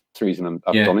accessories, and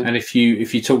I've done it. And if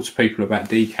you talk to people about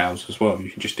decals as well,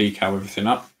 you can just decal everything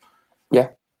up.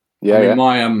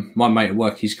 My mate at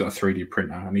work, he's got a 3D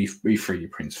printer, and he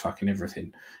 3D prints fucking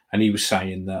everything. And he was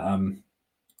saying that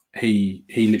he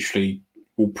literally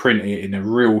will print it in a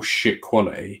real shit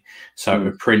quality, so it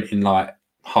would print in like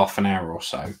half an hour or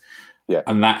so. Yeah,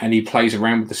 and he plays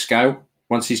around with the scale.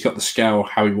 Once he's got the scale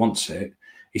how he wants it,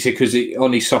 he said, because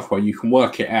on his software you can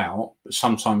work it out, but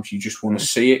sometimes you just want to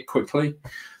see it quickly.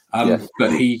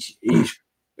 But he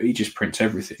just prints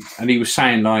everything, and he was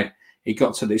saying like it's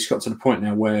got to the point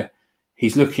now where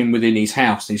he's looking within his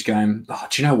house and he's going, oh,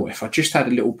 do you know what? If I just had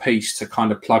a little piece to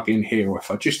kind of plug in here, or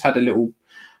if I just had a little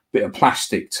bit of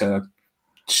plastic to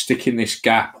stick in this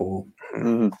gap, or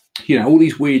all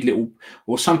these weird little,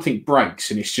 or something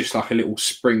breaks and it's just like a little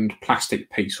springed plastic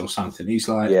piece or something. He's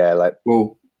like,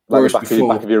 well, like the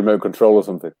back of your remote control or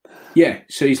something. Yeah.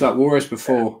 So he's like, whereas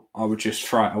before I would just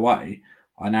throw it away,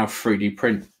 I now 3D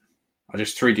print. I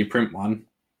just 3D print one,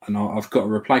 and I've got a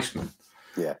replacement.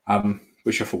 Yeah.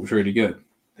 Which I thought was really good.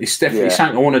 It's definitely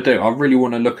something I want to do. I really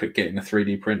want to look at getting a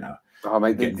 3D printer. Oh,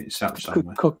 mate, getting it set up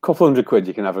somewhere. Couple $100,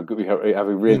 you can have a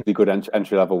really good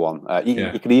entry level one.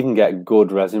 You can even get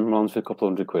good resin ones for a couple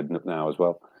 $100 now as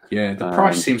well. Yeah, the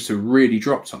price seems to have really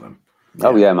dropped on them.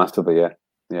 Oh yeah, massively.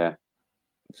 Yeah.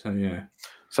 So yeah.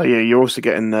 You're also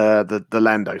getting the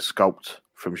Lando sculpt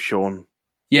from Sean.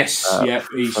 Yes. I've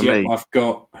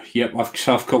got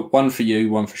one for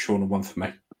you, one for Sean, and one for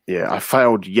me. Yeah, I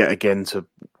failed yet again to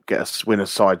win a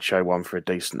sideshow one for a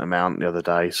decent amount the other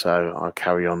day, so I'll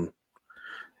carry on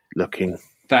looking.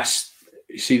 That's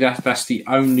the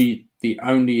only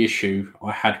issue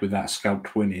I had with that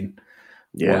sculpt winning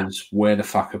was where the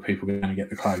fuck are people going to get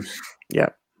the clothes? Yeah,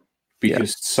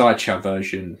 because the sideshow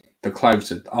version, the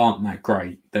clothes aren't that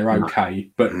great. They're okay,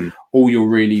 but all you're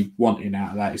really wanting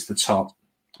out of that is the top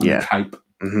and the cape.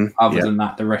 Other than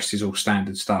that, the rest is all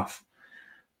standard stuff.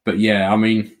 But yeah, I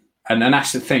mean, and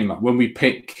that's the thing. Like when we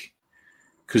pick,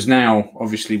 because now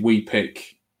obviously we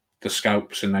pick the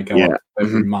scalps and they go up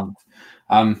every month,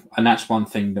 and that's one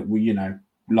thing that we,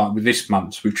 like with this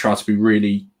month, we've tried to be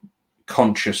really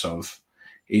conscious of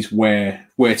is where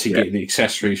to get the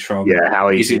accessories from. Yeah, how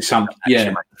easy is it? Some make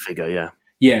the figure.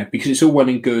 Yeah, because it's all well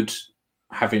and good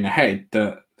having a head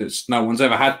that's no one's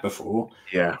ever had before.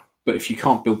 Yeah, but if you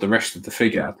can't build the rest of the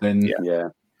figure, then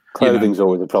clothing's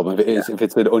always a problem. If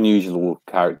it's with unusual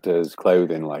characters,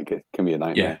 clothing, like it can be a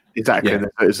nightmare. Yeah, exactly. Yeah.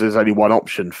 There's only one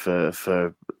option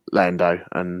for Lando,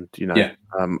 and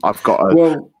I've got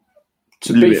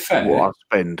to be fair, what I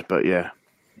spend, but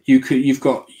you've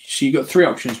got 3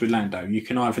 options with Lando. You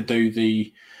can either do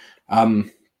the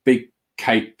big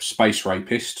cape space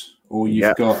rapist, or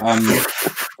you've got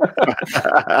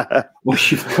well,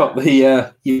 you've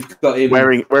got him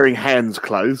wearing hands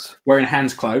clothes. Wearing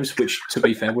hands clothes, which to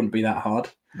be fair wouldn't be that hard.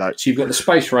 No. So you've got the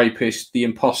space rapist, the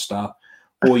imposter,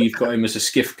 or you've got him as a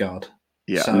skiff guard.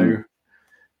 Yeah. So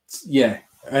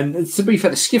and to be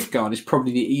fair, the skiff guard is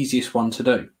probably the easiest one to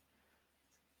do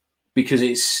because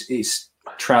it's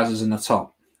trousers and a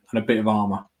top and a bit of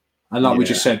armor, and like we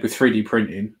just said with 3D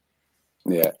printing.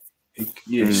 Yeah.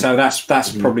 So that's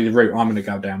probably the route I'm going to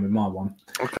go down with my one.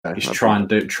 Okay, just try and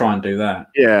do that.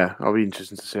 Yeah, I'll be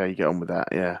interested to see how you get on with that.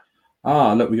 Yeah.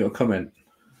 Ah, look, we got a comment.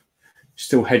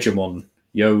 Still Hegemon.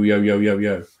 Yo.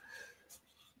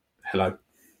 Hello.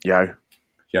 Yo.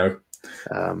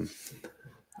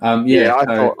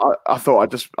 I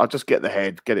thought I'd just get the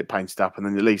head, get it painted up, and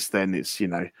then at least then it's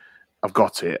I've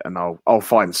got it, and I'll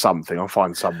find something. I'll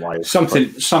find some way.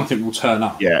 Something will turn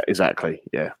up. Yeah, exactly.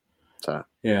 Yeah. So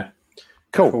yeah.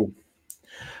 Cool.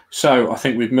 So I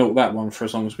think we've milked that one for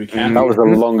as long as we can. That was the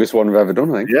longest one we've ever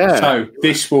done, I think. Yeah. So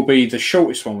this will be the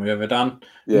shortest one we've ever done.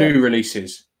 Yeah. New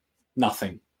releases,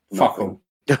 nothing. Fuck all.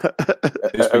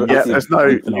 There's no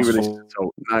new releases at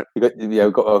all. No.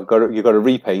 You got a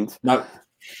repaint. No.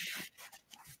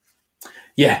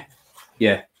 Yeah.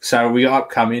 So we got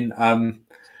upcoming.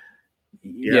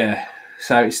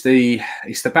 So it's the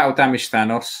Battle Damage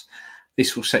Thanos.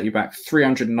 This will set you back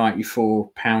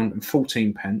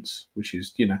 £394.14, which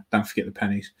is, don't forget the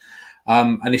pennies.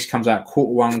 And this comes out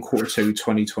Q1, Q2,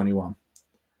 2021.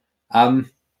 I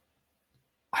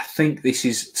think this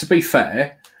is, to be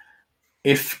fair,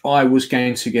 if I was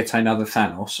going to get another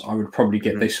Thanos, I would probably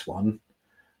get this one.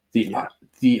 The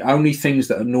only things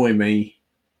that annoy me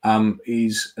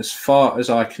is, as far as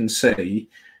I can see,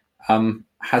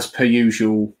 as per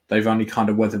usual, they've only kind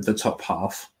of weathered the top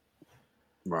half.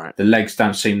 Right. The legs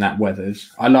don't seem that weathered.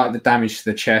 I like the damage to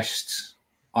the chest.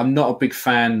 I'm not a big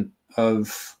fan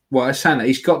of. Well, I'm saying that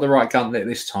he's got the right gauntlet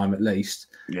this time, at least.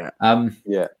 Yeah.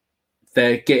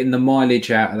 They're getting the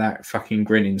mileage out of that fucking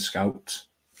grinning sculpt,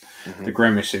 the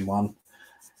grimacing one.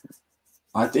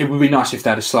 It would be nice if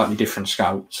they had a slightly different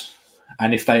sculpt,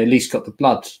 and if they at least got the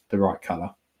blood the right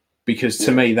color, because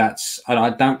to me that's. And I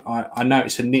know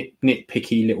it's a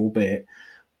nitpicky little bit,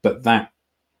 but that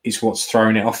is what's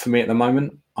throwing it off for me at the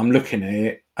moment. I'm looking at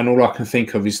it, and all I can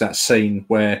think of is that scene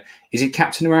where, is it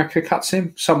Captain America cuts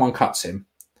him? Someone cuts him.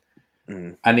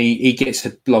 And he gets a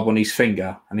blob on his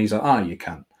finger, and he's like, "Oh, you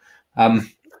can't." And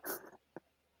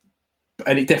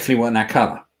it definitely wasn't that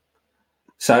colour.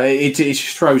 So it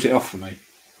just throws it off for me,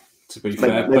 to be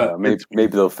fair. But maybe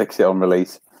they'll fix it on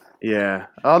release. Yeah,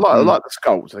 I like the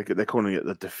sculpt. They're calling it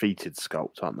the defeated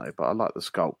sculpt, aren't they? But I like the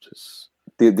sculpt. It's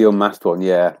the unmasked one,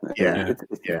 yeah.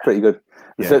 It's pretty good.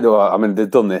 Yeah. So, I mean,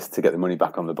 they've done this to get the money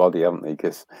back on the body, haven't they?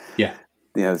 Because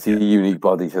it's a unique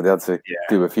body, so they had to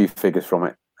do a few figures from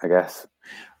it, I guess.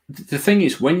 The thing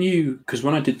is, when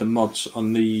I did the mods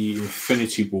on the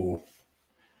Infinity War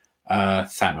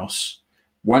Thanos,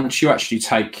 once you actually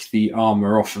take the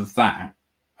armor off of that,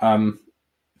 do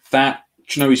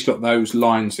you know he's got those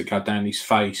lines that go down his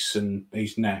face and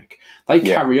his neck? They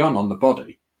carry on the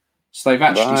body. So they've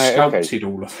actually sculpted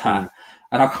all of that.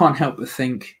 And I can't help but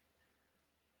think,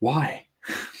 why?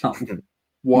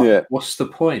 What's the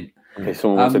point? Okay,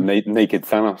 someone wants a naked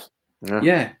Thanos.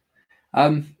 Yeah.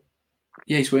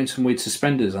 He's wearing some weird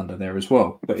suspenders under there as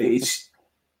well. But it's,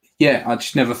 I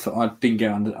just never thought,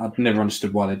 I'd never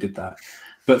understood why they did that.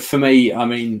 But for me, I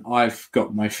mean, I've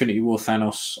got my Infinity War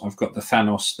Thanos. I've got the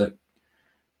Thanos that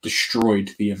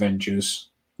destroyed the Avengers.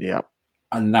 Yeah.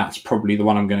 And that's probably the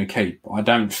one I'm going to keep. I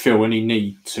don't feel any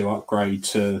need to upgrade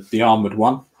to the armored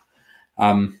one.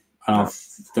 And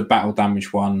the battle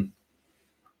damage one,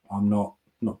 I'm not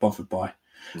bothered by.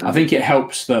 No. I think it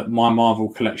helps that my Marvel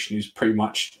collection is pretty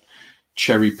much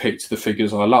cherry-picked the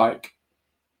figures I like.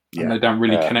 Yeah. And they don't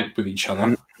really connect with each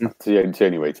other. That's the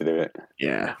only way to do it.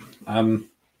 Yeah.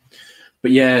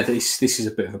 But yeah, this is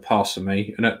a bit of a pass for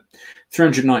me. And at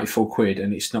 £394,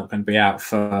 and it's not going to be out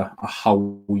for a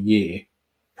whole year,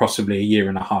 possibly a year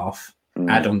and a half,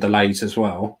 add-on delays as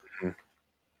well.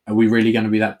 Are we really going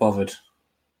to be that bothered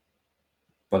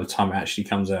by the time it actually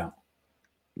comes out?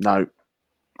 No.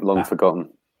 Long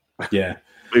forgotten. Yeah.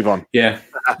 Move on. Yeah.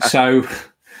 So,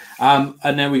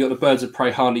 and then we got the Birds of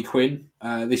Prey Harley Quinn.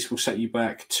 This will set you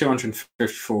back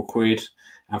 £254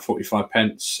 and 45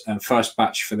 pence. First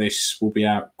batch for this will be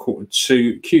out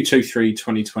Q2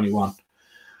 2021.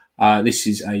 This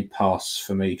is a pass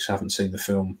for me because I haven't seen the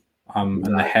film. And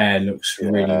the hair looks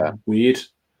really weird.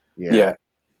 Yeah.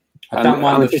 I don't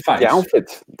mind the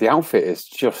face. The outfit is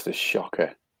just a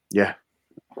shocker. Yeah.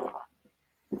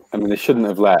 I mean, they shouldn't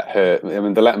have let her. I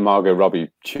mean, they let Margot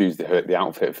Robbie choose the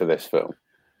outfit for this film,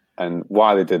 and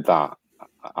why they did that,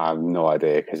 I have no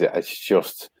idea. Because it's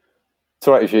just, it's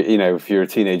all right if you're a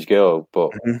teenage girl,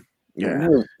 but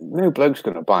no bloke's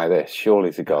going to buy this.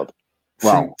 Surely to God.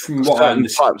 Well, from what certain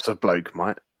types of bloke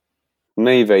might.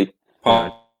 Maybe.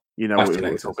 You know what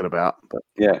we're talking about, but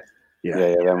yeah,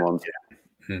 them ones.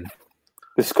 Yeah.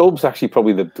 The sculpt's actually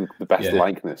probably the best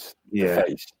likeness. The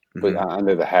face, but I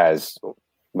know the hair's.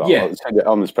 Well,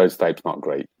 on this prototype's not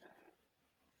great.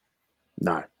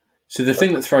 No. So the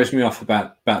thing that throws me off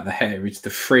about the hair is the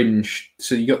fringe.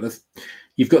 So you've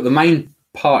got the main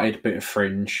parted bit of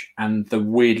fringe and the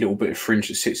weird little bit of fringe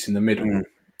that sits in the middle.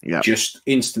 Just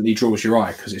instantly draws your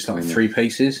eye because it's like three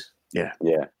pieces. Yeah.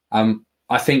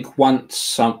 I think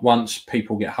once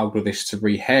people get hold of this to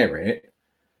rehair it,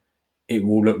 it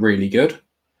will look really good.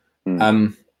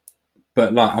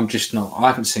 But like, I'm just not. I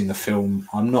haven't seen the film.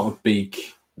 I'm not a big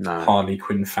Harley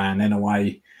Quinn fan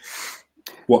anyway.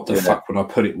 What the fuck would I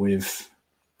put it with?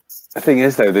 The thing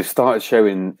is, though, they've started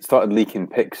leaking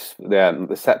pics,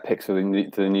 the set pics for the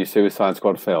new Suicide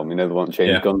Squad film. You know, the one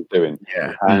James Gunn's doing.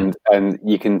 Yeah. And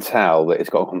you can tell that it's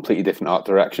got a completely different art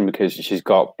direction because she's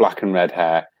got black and red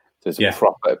hair. So it's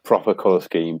a proper color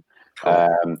scheme. Cool.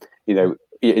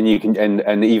 And you can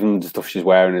and even the stuff she's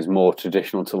wearing is more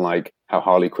traditional to like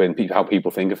how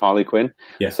people think of Harley Quinn.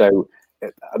 Yeah. So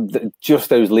just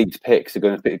those leaked pics are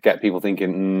going to get people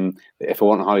thinking, if I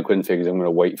want Harley Quinn figures, I'm going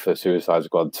to wait for Suicide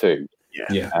Squad 2.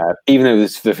 Yeah. Even though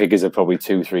the figures are probably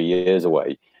 2-3 years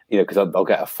away, because I'll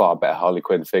get a far better Harley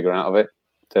Quinn figure out of it.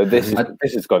 So this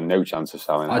has got no chance of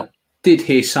selling out. I did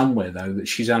hear somewhere though that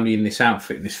she's only in this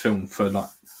outfit in this film for like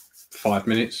 5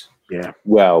 minutes. Yeah.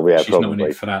 Well, yeah, she's probably not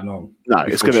in it for that long. No,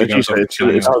 it's going to be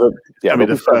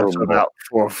the first about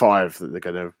 4 or 5 that they're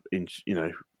going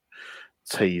to,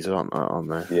 tease on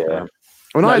there. Yeah.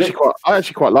 I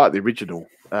actually quite like the original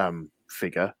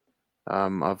figure.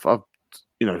 I've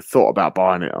thought about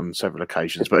buying it on several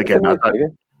occasions, but again, I don't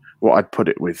know what I'd put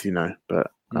it with,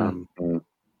 but I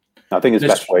think it's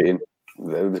best waiting.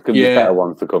 There's going to be better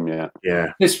ones to come.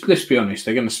 Yeah. Let's be honest.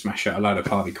 They're going to smash out a load of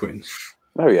Harley Quinns.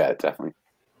 Oh yeah, definitely.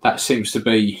 That seems to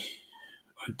be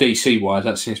DC wise.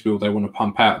 That seems to be all they want to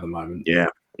pump out at the moment. Yeah.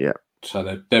 So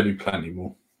there'll be plenty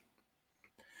more.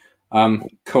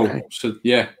 Cool. Okay. So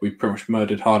yeah, we pretty much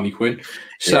murdered Harley Quinn.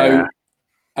 So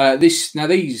these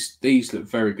look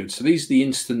very good. So these are the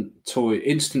instant toys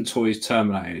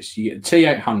Terminators. You get a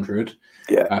T800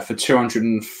 for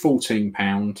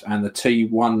 £214, and the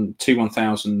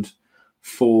T1000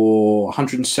 for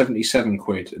 177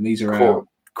 quid. And these are our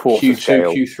quarter Q2,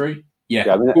 scale. Q3.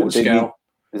 Yeah, quarter scale.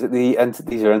 Is it these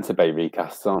are Enterbay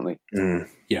recasts, aren't they?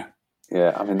 Yeah.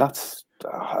 Yeah, I mean that's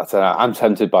I'm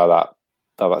tempted by that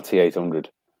T800.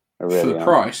 I really for the am.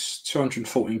 price,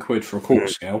 214 quid for a quarter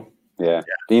scale. Yeah.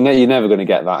 You're never going to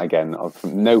get that again.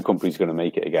 No company's going to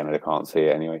make it again, and I can't see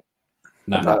it anyway.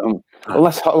 No.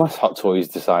 Unless Hot Toys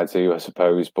decide to, I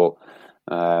suppose. But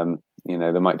they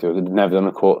might do it. They've never done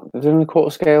a quarter. They've done a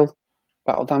quarter scale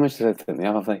battle damage. I don't think they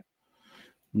have they?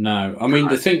 No. I mean,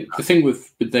 the thing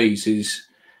with these is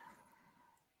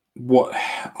what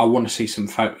I want to see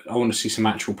I want to see some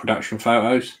actual production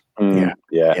photos. Yeah.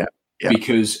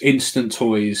 Because instant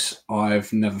toys,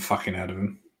 I've never fucking heard of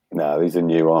them. No, these are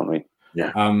new, aren't they?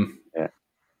 Yeah.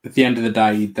 At the end of the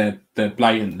day, they're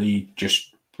blatantly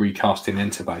just recasting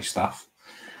Enterbay stuff.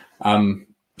 Paint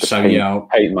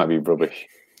might be rubbish.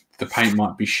 The paint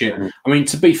might be shit. I mean,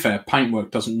 to be fair,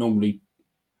 paintwork isn't normally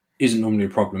a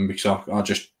problem because I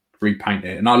just repaint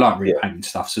it, and I like repainting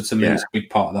stuff. So to me, it's a big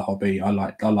part of the hobby. I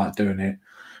like doing it,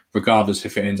 regardless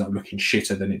if it ends up looking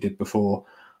shitter than it did before.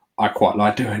 I quite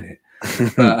like doing it,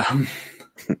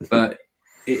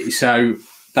 so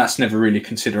that's never really a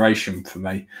consideration for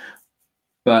me.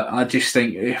 But I just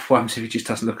think if it just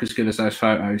doesn't look as good as those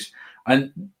photos,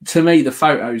 and to me, the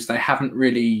photos they're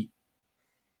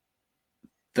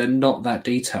not that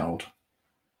detailed.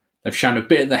 They've shown a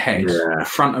bit of the head,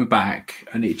 front and back,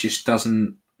 and it just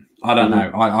doesn't. I don't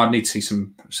know. I need to see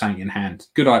something in hand.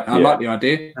 Good. I like the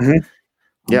idea. I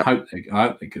hope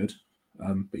they're good.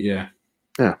 But yeah.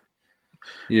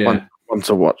 One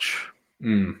to watch.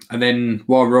 And then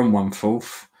while we're on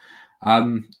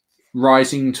 1/4,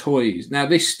 Rising Toys. Now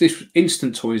this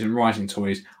Instant Toys and Rising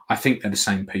Toys, I think they're the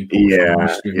same people.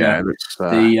 The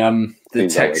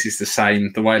text is the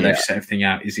same. The way they've set everything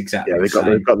out is exactly the same.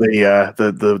 They've got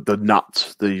the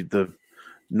nut, the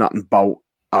nut and bolt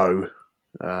O.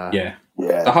 All the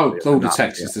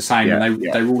text is the same, and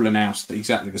they were all announced at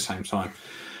exactly the same time.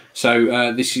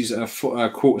 So this is a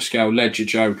quarter scale Ledger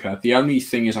Joker. The only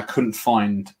thing is I couldn't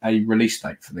find a release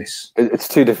date for this. It's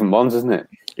two different ones, isn't it?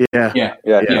 Yeah.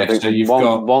 So you've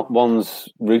got one's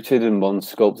rooted and one's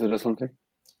sculpted or something.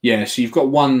 Yeah, so you've got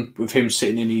one with him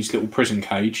sitting in his little prison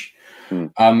cage,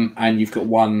 and you've got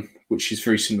one which is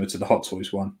very similar to the Hot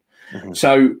Toys one.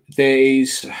 So there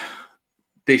is.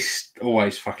 This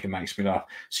always fucking makes me laugh.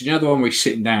 So you know the one where he's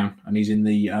sitting down and he's in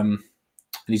the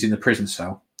prison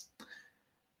cell.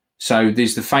 So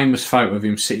there's the famous photo of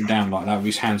him sitting down like that with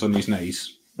his hands on his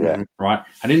knees. Yeah. Right.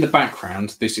 And in the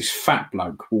background, there's this fat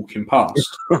bloke walking past.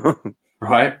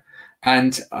 Right.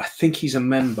 And I think he's a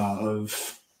member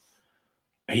of.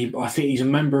 I think he's a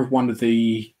member of one of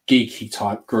the geeky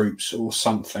type groups or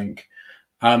something.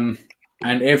 And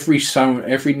every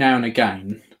now and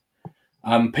again.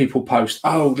 People post,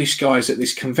 oh, this guy's at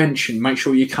this convention. Make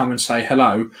sure you come and say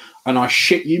hello. And I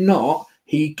shit you not,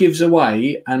 he gives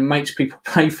away and makes people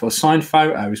pay for signed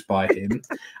photos by him.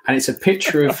 And it's a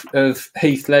picture of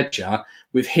Heath Ledger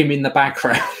with him in the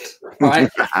background. Right?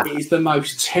 It is the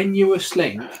most tenuous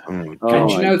link. And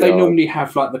they normally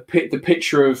have like the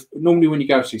picture of, normally when you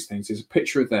go to these things, there's a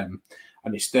picture of them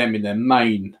and it's them in their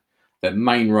main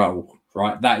role.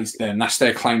 Right, that is them. That's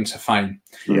their claim to fame,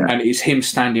 and it's him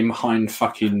standing behind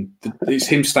it's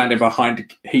him standing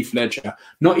behind Heath Ledger,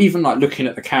 not even like looking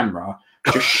at the camera,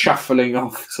 just shuffling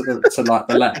off to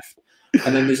the left.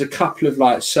 And then there's a couple of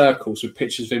like circles with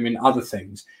pictures of him in other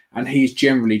things, and he's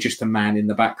generally just a man in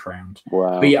the background.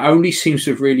 Wow! But he only seems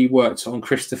to have really worked on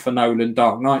Christopher Nolan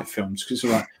Dark Knight films because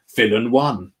like Villain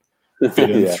 1,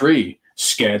 Villain 3,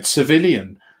 Scared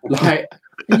Civilian. Like,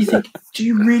 you think, do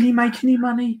you really make any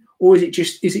money? Or is it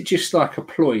just like a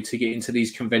ploy to get into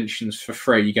these conventions for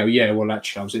free? You go, yeah, well,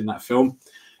 actually, I was in that film.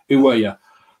 Who were you?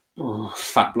 Oh,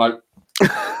 fat bloke.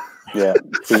 Yeah,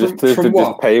 just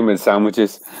pay him in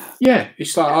sandwiches. Yeah,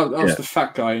 it's like I was the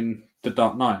fat guy in The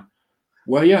Dark Knight.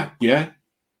 Were you? Yeah.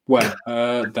 Where?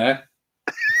 There. Yeah,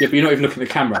 but you're not even looking at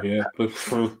the camera. Yeah,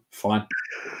 fine.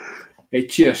 It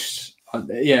just,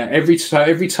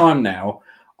 every time now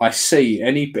I see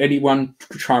anyone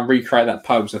try and recreate that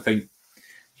pose, I think,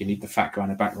 you need the fat guy in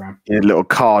the background. Yeah, a little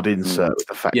card insert with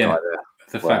the fat guy there.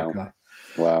 The fat guy.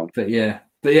 Wow. But yeah,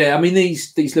 I mean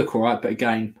these look all right, but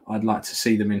again, I'd like to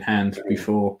see them in hand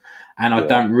before, and I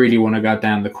don't really want to go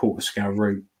down the quarter scale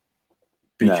route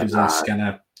because that's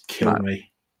gonna kill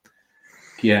me.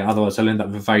 Yeah, otherwise I'll end up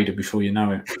with Vader before you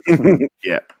know it.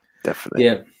 Yeah, definitely.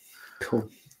 Yeah, cool.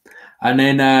 And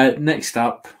then next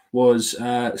up was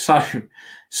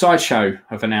Sideshow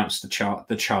have announced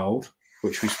the Child,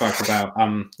 which we spoke about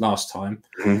last time,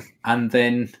 and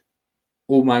then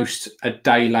almost a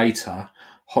day later,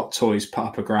 Hot Toys put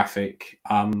up a graphic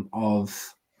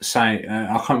of saying,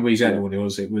 I can't remember exactly what it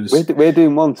was. It was we're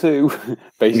doing one too,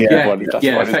 basically.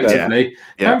 Effectively.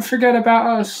 Don't forget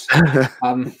about us.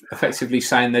 Effectively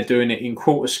saying they're doing it in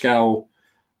quarter scale,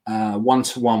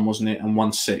 1:1, wasn't it, and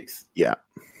 1/6. Yeah.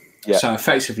 Yeah. So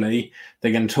effectively,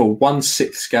 they're going to tool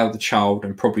 1/6 scale the Child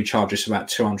and probably charge us about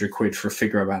 200 quid for a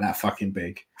figure about that fucking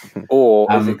big. Or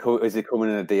is it coming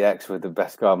in a DX with the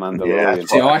Beskar Mandalorian?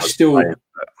 See,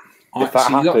 if that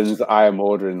happens, I am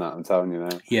ordering that. I'm telling you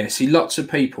now. Yeah. See, lots of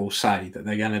people say that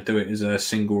they're going to do it as a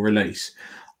single release.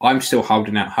 I'm still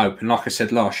holding out hope, and like I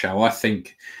said last show, I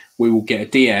think we will get a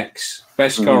DX,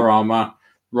 Beskar armor,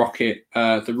 rocket,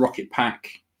 the rocket pack,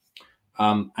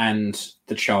 and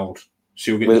the Child.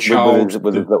 So you'll get the Child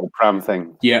with the little pram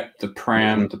thing. Yeah, the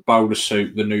pram, the bowler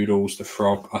suit, the noodles, the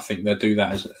frog. I think they'll do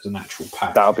that as an actual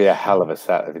pack. That'll be a hell of a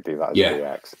set if they do that as a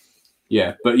DX.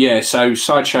 Yeah, but yeah, so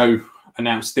Sideshow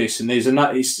announced this, and there's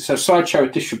another. So Sideshow are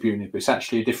distributing it, but it's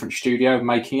actually a different studio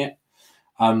making it.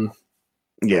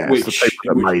 Which the people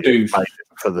that made it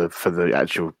for the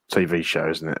actual TV show,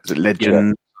 isn't it? Is it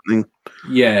Legend?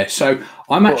 Yeah. So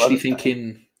I'm actually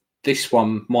thinking this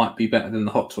one might be better than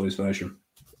the Hot Toys version.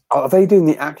 Are they doing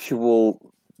the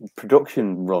actual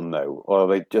production run though,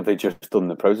 or have they just done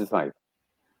the prototype?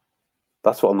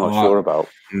 That's what I'm not sure about.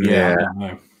 Yeah, I don't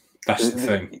know. That's the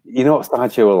thing. You know what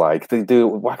Sideshow are like? They do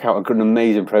whack out an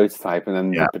amazing prototype, and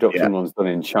then the production one's done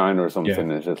in China or something.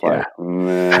 And it's just like,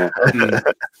 meh.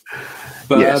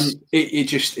 But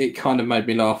it kind of made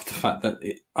me laugh, the fact that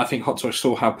I think Hot Toys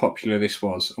saw how popular this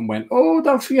was and went, "Oh,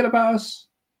 don't forget about us.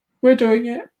 We're doing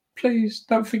it. Please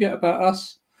don't forget about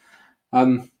us."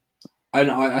 And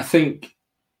I think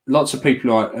lots of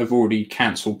people have already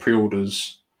cancelled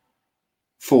pre-orders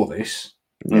for this,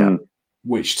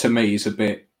 which to me is a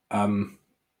bit, it's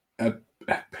a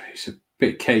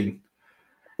bit keen.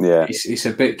 Yeah, it's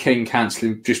a bit keen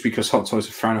cancelling just because Hot Toys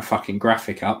have thrown a fucking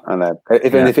graphic up. I know.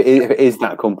 If it is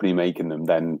that company making them,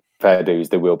 then fair dues,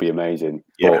 they will be amazing.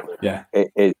 Yeah, but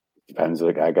it depends,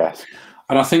 I guess.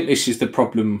 And I think this is the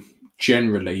problem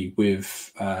generally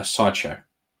with Sideshow.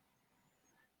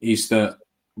 Is that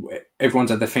everyone's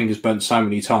had their fingers burnt so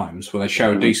many times where they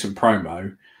show a decent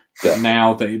promo, but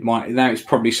now it's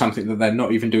probably something that they're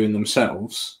not even doing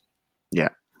themselves. Yeah,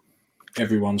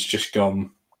 everyone's just gone.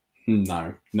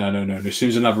 No. As soon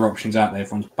as another option's out there,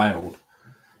 everyone's bailed.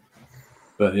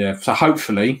 But yeah, so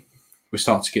hopefully we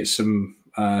start to get some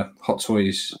Hot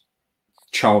Toys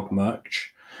Child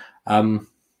merch.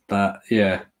 But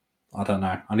yeah, I don't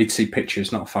know. I need to see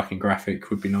pictures, not a fucking graphic.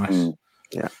 Would be nice.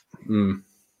 Yeah.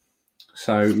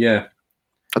 So yeah,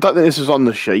 I don't think this was on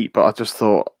the sheet, but I just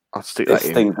thought I'd stick that in.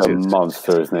 This thing's a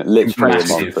monster, isn't it? Literally a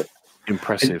monster.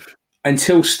 Impressive.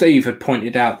 Until Steve had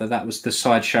pointed out that was the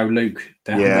Sideshow Luke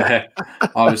down there,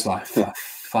 I was like, for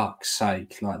fuck's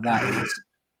sake, like that is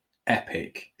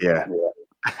epic. Yeah.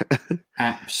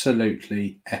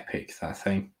 Absolutely epic, that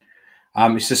thing.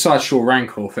 It's the Sideshow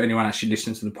Rancor for anyone actually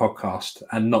listening to the podcast,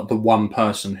 and not the one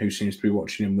person who seems to be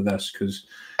watching in with us, because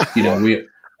we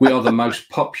are the most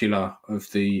popular of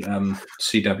the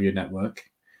CW network.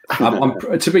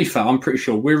 To be fair, I'm pretty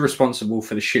sure we're responsible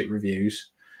for the shit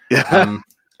reviews.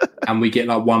 And we get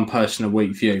like one person a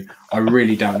week view. I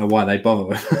really don't know why they bother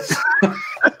with us.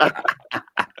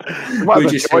 Might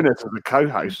as well join us as a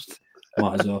co-host.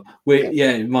 Might as well.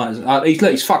 Might as well.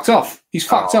 He's fucked off. He's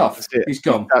fucked off. He's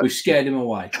gone. We've scared him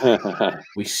away.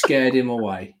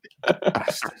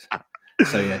 Bastard.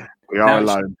 So yeah, we are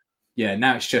alone. Yeah,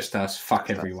 now it's just us.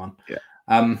 Fuck everyone. Yeah.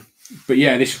 But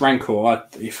yeah, this Rancor,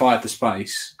 if I had the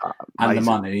space and the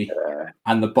money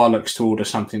and the bollocks to order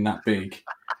something that big,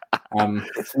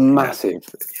 it's massive.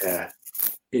 Yeah,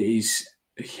 it is.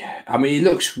 Yeah, I mean, it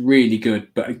looks really good.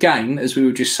 But again, as we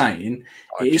were just saying,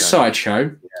 it is Sideshow.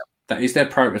 Yeah. That is their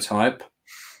prototype.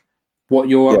 What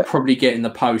you're probably getting in the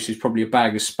post is probably a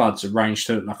bag of spuds arranged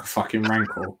to look like a fucking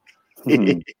Rancor.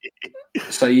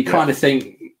 So you kind of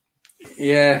think,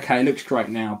 yeah, okay, it looks great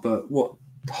now, but what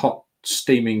hot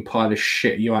steaming pile of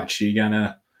shit are you actually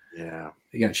gonna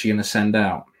send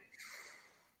out?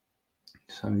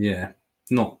 So yeah,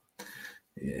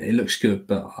 it looks good,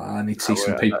 but I need to see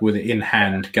some people with it in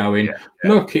hand going,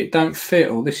 look, it don't fit,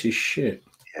 or this is shit.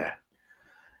 Yeah.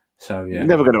 So yeah, you're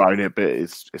never going to own it, but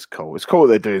it's cool. It's cool that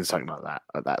they're doing something like that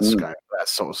at that scale, that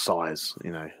sort of size.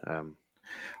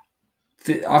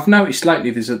 I've noticed lately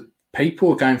there's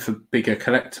people are going for bigger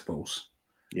collectibles.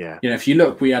 Yeah. If you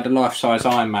look, we had a life-size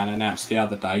Iron Man announced the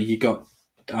other day. You got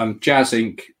Jazz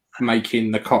Inc.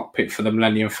 making the cockpit for the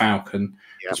Millennium Falcon.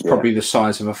 Yep. It's probably the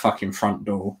size of a fucking front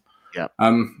door. Yeah.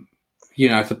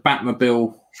 The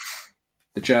Batmobile,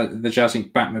 the Jazz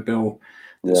Inc. Batmobile.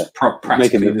 Yeah.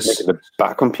 Practically making the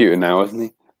back computer now, isn't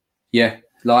he? Yeah,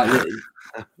 like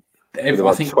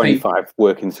I think 25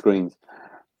 working screens.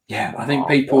 Yeah, I think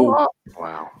people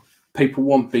wow,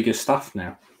 want bigger stuff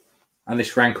now, and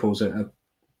this Rancors a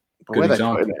good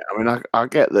example. I mean, I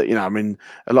get that. I mean,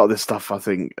 a lot of this stuff. I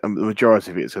think the majority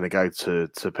of it is going to go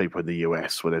to people in the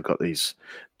US where they've got these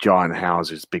giant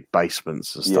houses, big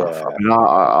basements and stuff. Yeah.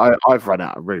 I mean, I've run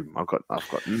out of room. I've got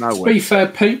nowhere. To be fair,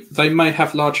 Pete, they may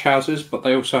have large houses, but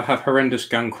they also have horrendous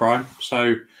gun crime.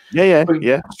 So yeah,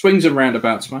 swings and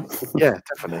roundabouts, mate. Yeah,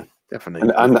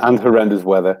 definitely, and horrendous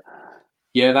weather.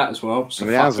 Yeah, that as well. So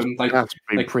the houses have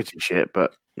been pretty shit,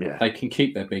 but yeah, they can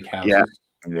keep their big houses.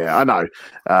 Yeah, I know,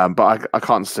 but I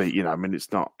can't see. I mean,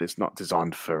 it's not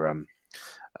designed for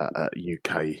a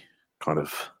UK kind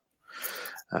of.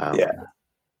 The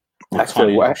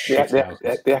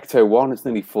Ecto 1 is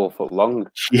nearly 4 foot long.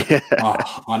 Yeah,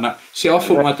 I know. See, I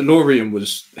thought my DeLorean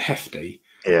was hefty.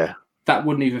 Yeah, that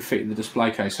wouldn't even fit in the display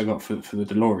case I got for the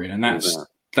DeLorean, and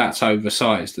that's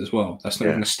oversized as well. That's not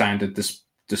even a standard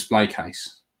display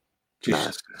case.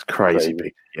 It's crazy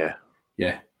big.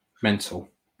 Yeah, mental,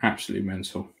 absolutely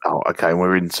mental. Oh, okay.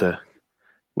 We're into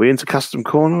custom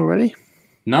corn already.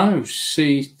 No,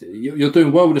 see, you're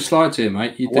doing well with the slides here,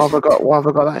 mate. Why have I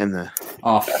got that in there?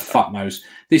 Oh, fuck knows.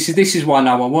 This is why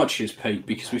no one watches, Pete,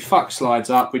 because we fuck slides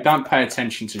up. We don't pay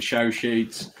attention to show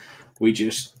sheets. We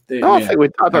just. I don't think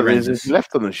there's anything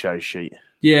left on the show sheet.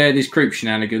 Yeah, there's creep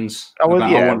shenanigans. I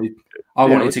wanted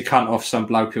to cunt off some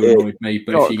bloke who annoyed me,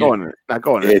 but go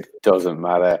on. It doesn't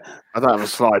matter. I don't have a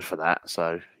slide for that,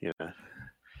 so we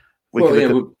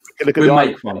can look at the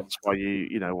make one. Why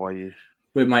you?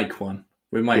 We'll make one.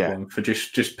 We'll make one for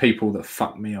just people that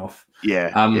fuck me off.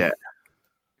 Yeah.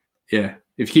 Yeah.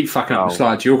 If you keep fucking up the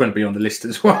slides, you're going to be on the list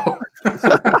as well.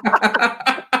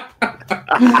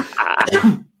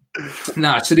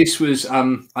 No, so this was, I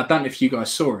don't know if you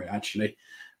guys saw it actually.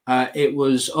 It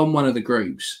was on one of the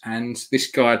groups, and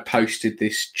this guy had posted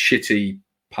this shitty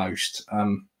post.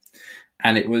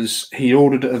 And it was, he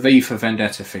ordered a V for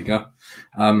Vendetta figure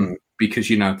because,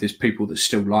 there's people that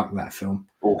still like that film.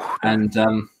 Oh, and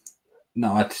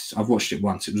no, I've watched it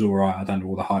once. It was all right. I don't know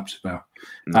what the hype's about.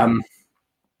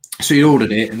 So he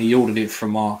ordered it, and he ordered it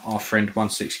from our friend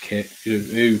 16 Kit,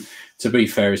 who, to be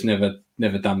fair, has never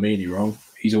done me any wrong.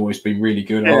 He's always been really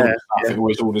good. It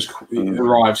always it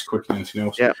arrives quicker than anything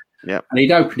else. Yeah. And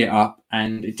he'd opened it up,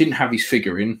 and it didn't have his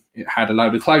figure in. It had a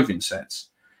load of clothing sets.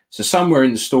 So somewhere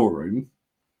in the storeroom,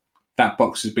 that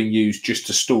box has been used just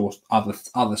to store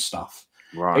other stuff.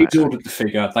 Right. He's ordered the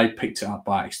figure. They picked it up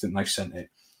by accident. They sent it.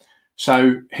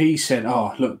 So he said,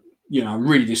 "Oh, look, I'm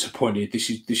really disappointed. This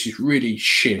is really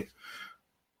shit."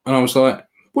 And I was like,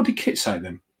 "What did Kit say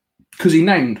then?" Because he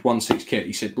named 16 Kit.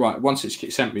 He said, "Right, 16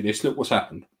 Kit sent me this. Look what's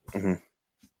happened." Mm-hmm.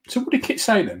 So what did Kit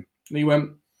say then? And he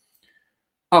went,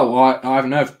 "Oh, I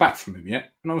haven't heard back from him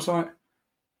yet." And I was like,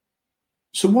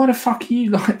 "So why the fuck are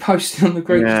you posting on the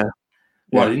group?" Yeah.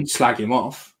 Well, I didn't slag him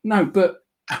off. No, but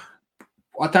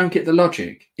I don't get the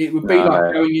logic. It would be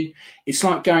going in. It's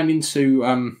like going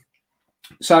into.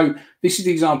 So this is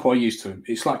the example I used to him.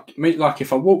 It's like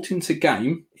if I walked into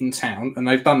game in town, and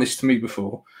they've done this to me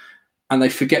before, and they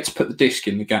forget to put the disc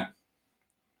in the game.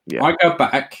 Yeah. I go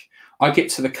back, I get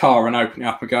to the car and open it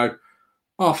up and go,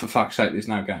 "Oh, for fuck's sake, there's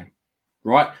no game."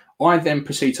 Right? I then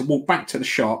proceed to walk back to the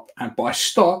shop, and I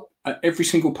stop at every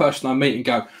single person I meet and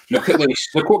go, "Look at this.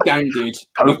 Look what game did.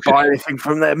 Don't buy anything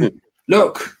from them.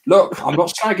 Look. I'm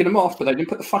not slagging them off, but they didn't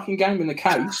put the fucking game in the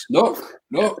case. Look."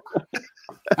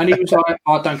 And he was like,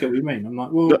 "I don't get what you mean." I'm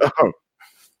like, "Well,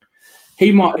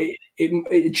 he might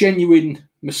a genuine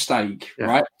mistake,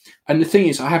 right?" And the thing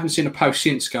is, I haven't seen a post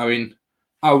since going,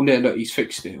 "Oh no, look, he's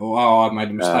fixed it," or "Oh, I made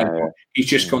a mistake." He's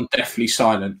just gone deathly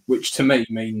silent, which to me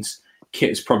means Kit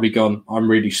has probably gone, "I'm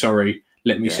really sorry.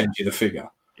 Let me send you the figure."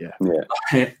 Yeah.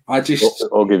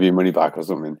 I'll give you money back or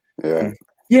something. I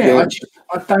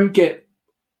don't get.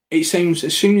 It seems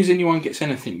as soon as anyone gets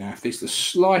anything now, if there's the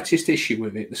slightest issue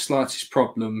with it, the slightest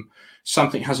problem,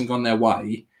 something hasn't gone their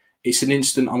way, it's an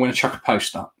instant, "I'm going to chuck a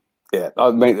post up." Yeah,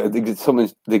 I think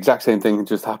the exact same thing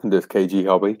just happened with KG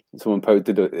Hobby. Someone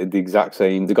posted the exact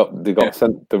same. They got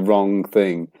sent the wrong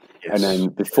thing, and then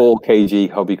before KG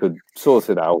Hobby could sort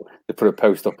it out, they put a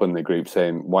post up on the group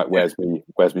saying, "Where's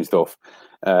me stuff?"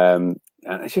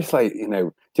 And it's just like,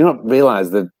 do you not realise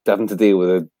that they're having to deal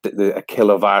with a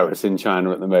killer virus in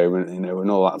China at the moment, and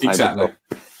all that type of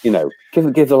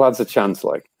stuff. Give the lads a chance,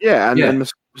 like. Yeah,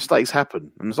 and mistakes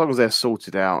happen, and as long as they're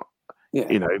sorted out,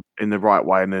 in the right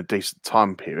way in a decent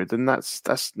time period, then that's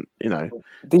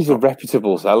These are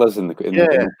reputable sellers in the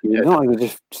not like they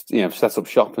just set up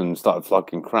shop and started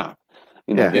flogging crap.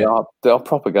 They are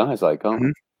proper guys, like, aren't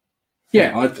they?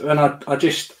 Yeah,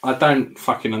 I don't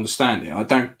fucking understand it. I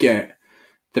don't get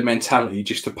the mentality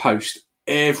just to post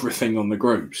everything on the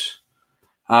groups.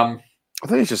 I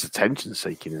think it's just attention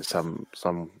seeking in some.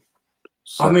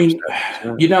 I mean,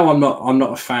 I'm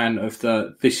not a fan of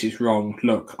the "this is wrong."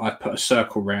 Look, I put a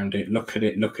circle around it. Look at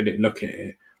it. Look at it. Look at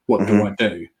it. What do I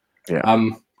do? Yeah.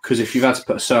 Because if you've had to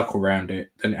put a circle around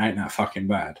it, then it ain't that fucking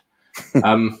bad.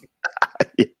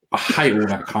 I hate all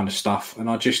that kind of stuff, and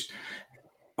I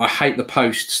hate the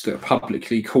posts that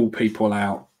publicly call people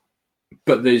out,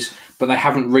 but they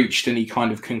haven't reached any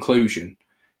kind of conclusion.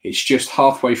 It's just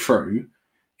halfway through.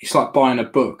 It's like buying a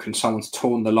book and someone's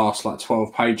torn the last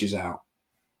 12 pages out.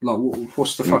 Like,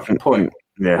 what's the fucking point?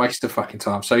 Yeah. Waste of fucking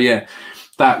time. So yeah,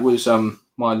 that was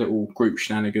my little group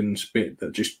shenanigans bit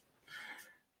that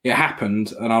it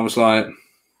happened, and I was like,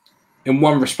 in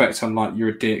one respect, I'm like, you're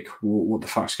a dick. What the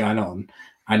fuck's going on?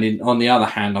 And on the other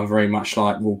hand, I'm very much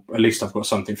like, well, at least I've got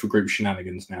something for group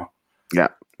shenanigans now. Yeah.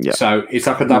 So it's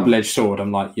like a double-edged sword.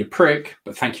 I'm like, you prick,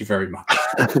 but thank you very much.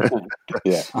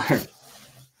 Yeah.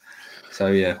 So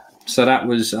yeah. So that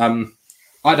was.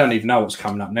 I don't even know what's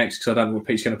coming up next because I don't know what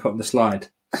Pete's going to put on the slide.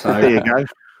 So there you go.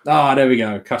 There we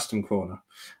go. Custom corner.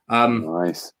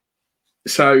 Nice.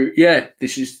 So yeah,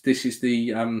 this is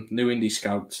the new indie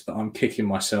sculpt that I'm kicking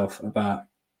myself about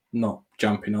not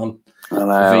jumping on.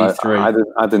 V3.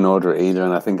 I didn't order it either,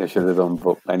 and I think I should have done.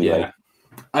 But anyway, yeah.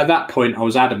 At that point, I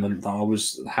was adamant that I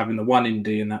was having the one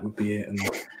indie, and that would be it.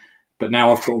 But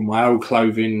now I've got all my old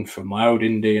clothing from my old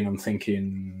indie, and I'm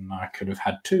thinking I could have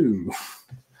had two.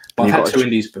 But I've had two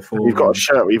indies before. You've got a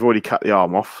shirt where you've already cut the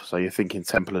arm off, so you're thinking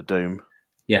Temple of Doom.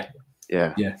 Yeah.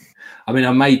 Yeah. I mean,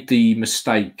 I made the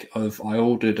mistake of I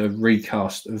ordered a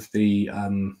recast of the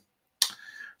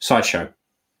Sideshow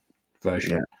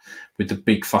version with the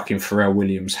big fucking Pharrell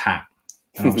Williams hat.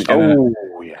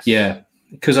 Yes. Yeah,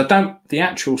 because the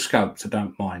actual sculpt I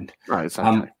don't mind. Right,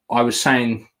 exactly. I was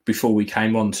saying before we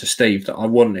came on to Steve that I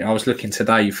was looking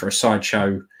today for a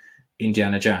Sideshow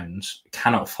Indiana Jones.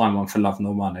 Cannot find one for love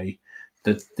nor money.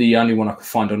 The only one I could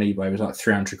find on eBay was like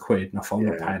 £300, and I thought I'm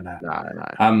not paying that.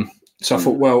 No. So I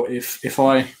thought, well, if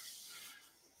I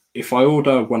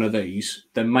order one of these,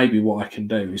 then maybe what I can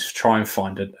do is try and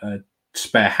find a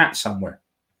spare hat somewhere.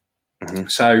 Mm-hmm.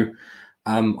 So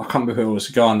I can't remember who it was,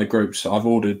 a guy in the group. So I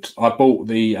bought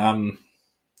the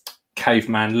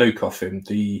caveman Luke off him.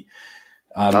 The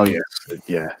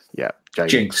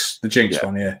Jinx, the Jinx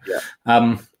one, yeah.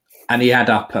 And he had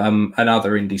up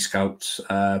another indie sculpt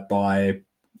by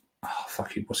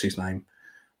what's his name?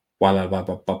 Wally.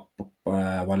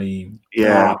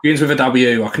 Begins with a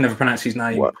W. I can never pronounce his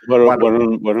name.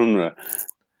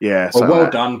 Yeah. So,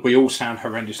 well done. We all sound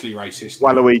horrendously racist.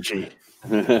 Waluigi.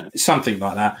 Something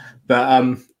like that.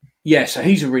 But so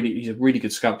he's a really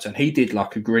good sculptor, and he did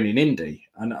like a grinning indie,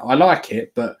 and I like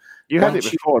it. But you had it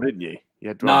before, didn't you?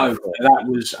 No, that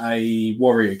was a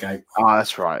Warrior Gate. Oh,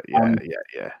 that's right.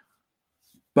 Yeah.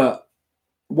 But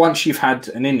once you've had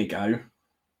an Indigo,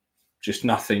 just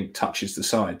nothing touches the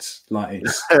sides. Like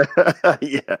it's,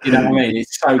 you know what I mean?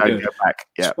 It's so good.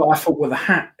 Yeah. But I thought, well, the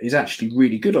hat is actually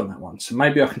really good on that one. So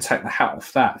maybe I can take the hat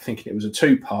off that, thinking it was a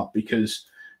 2-part, because,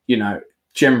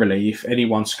 generally, if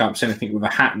anyone sculpts anything with a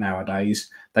hat nowadays,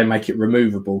 they make it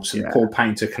removable so the poor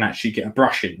painter can actually get a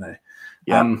brush in there.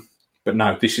 Yeah. But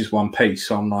no, this is one piece.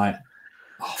 So I'm like,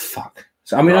 oh, fuck.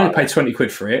 So, I mean, I only paid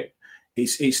 £20 for it.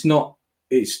 It's not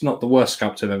the worst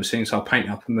sculpt I've ever seen, so I'll paint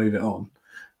it up and move it on.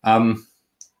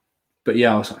 But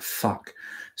yeah, I was like, fuck.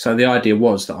 So the idea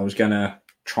was that I was going to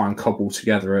try and cobble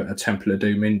together a Temple of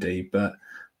Doom indie, but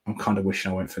I'm kind of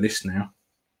wishing I went for this now.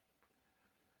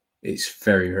 It's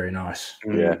very, very nice.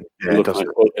 Yeah, it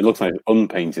looks like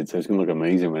unpainted, so it's going to look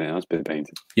amazing when it has been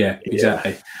painted. Yeah,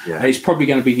 exactly. Yeah. It's probably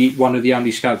going to be one of the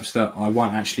only sculpts that I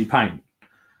won't actually paint.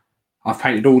 I've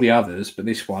painted all the others, but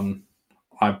this one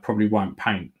I probably won't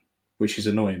paint, which is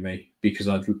annoying me because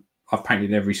I've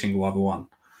painted every single other one.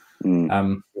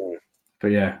 But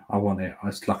yeah, I want it. I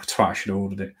was like a twat. I should have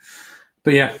ordered it.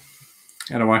 But yeah,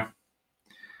 anyway,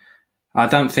 I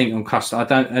don't think on custom.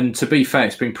 And to be fair,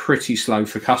 it's been pretty slow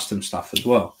for custom stuff as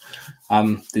well.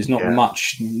 There's not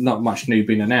much new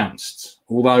been announced.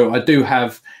 Although I do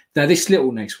have now this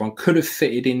little next one could have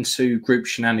fitted into group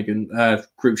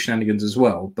shenanigans as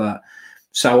well, but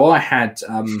So I had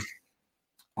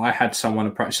someone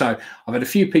approach. So I've had a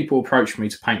few people approach me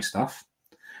to paint stuff.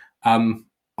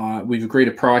 We've agreed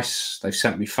a price. They've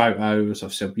sent me photos.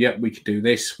 I've said, "Yep, we can do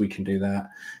this. We can do that."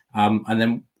 And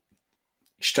then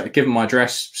give them my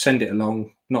address, send it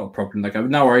along. Not a problem. They go,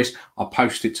 "No worries. I'll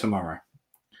post it tomorrow."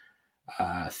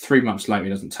 3 months later, it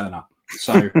doesn't turn up.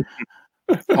 So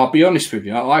I'll be honest with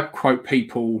you. I quote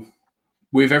people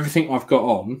with everything I've got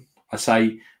on. I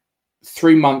say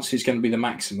 3 months is going to be the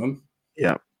maximum.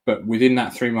 Yeah. But within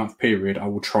that 3 month period, I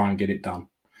will try and get it done.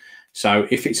 So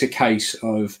if it's a case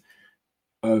of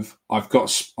I've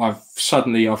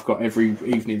got every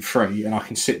evening free and I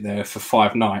can sit there for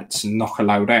 5 nights and knock a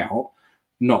load out,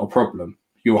 not a problem.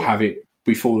 You'll have it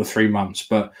before the 3 months.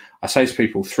 But I say to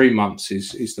people, 3 months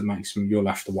is the maximum you'll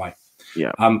have to wait.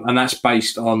 Yeah. And that's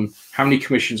based on how many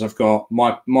commissions I've got,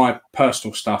 my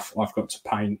personal stuff I've got to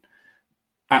paint,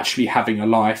 actually having a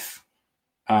life,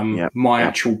 my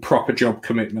actual proper job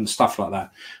commitment, stuff like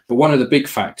that. But one of the big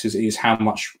factors is how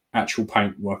much actual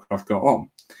paint work I've got on.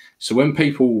 So when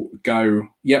people go,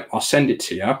 "Yep, I'll send it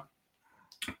to you,"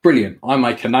 brilliant. I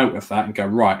make a note of that and go,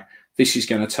 "Right, this is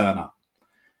going to turn up."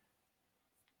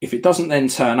 If it doesn't then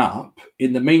turn up,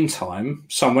 in the meantime,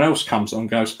 someone else comes on and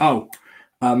goes, "Oh,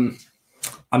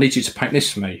 I need you to paint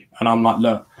this for me." And I'm like,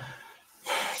 "Look,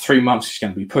 3 months is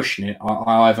going to be pushing it.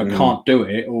 I either can't do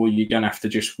it or you're going to have to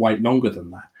just wait longer than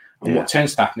that." And what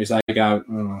tends to happen is they go,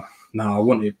 "Oh, no, I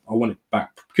want it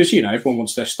back." Because, everyone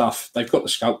wants their stuff. They've got the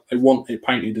sculpt. They want it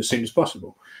painted as soon as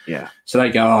possible. Yeah. So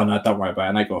they go, "Oh, no, don't worry about it."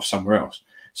 And they go off somewhere else.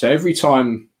 So every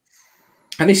time,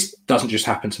 and this doesn't just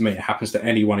happen to me, it happens to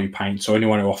anyone who paints or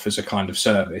anyone who offers a kind of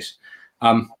service.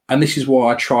 And this is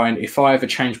why I try and, if I ever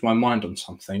change my mind on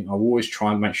something, I always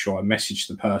try and make sure I message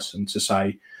the person to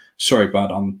say, "Sorry,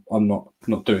 bud, I'm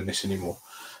not doing this anymore."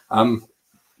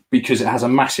 Because it has a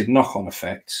massive knock-on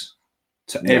effect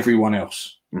to everyone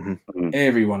else. Mm-hmm.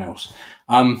 Everyone else.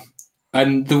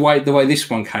 And the way this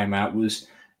one came out was,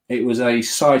 it was a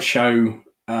Sideshow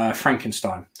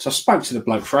Frankenstein. So I spoke to the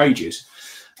bloke for ages.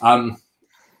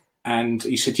 And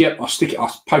he said, "Yep,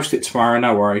 I'll post it tomorrow,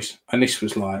 no worries." And this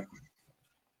was like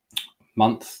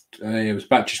month, it was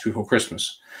about just before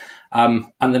Christmas.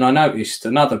 And then I noticed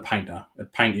another painter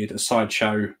had painted a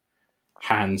Sideshow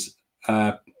hands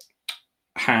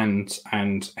and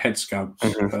head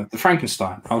sculpts, the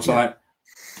Frankenstein. I was like,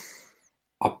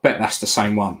 I bet that's the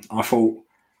same one. I thought,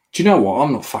 do you know what?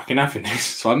 I'm not fucking having this.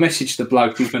 So I messaged the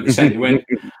bloke who's meant to send it. Went,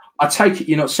 "I take it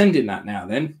you're not sending that now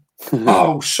then?"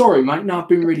 "Oh, sorry, mate. No, I've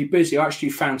been really busy. I actually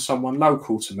found someone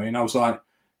local to me." And I was like,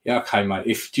 "Yeah, okay, mate.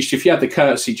 If you had the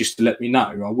courtesy just to let me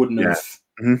know, I wouldn't have.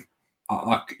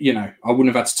 I wouldn't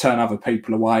have had to turn other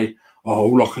people away." "Oh,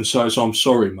 all I can say is I'm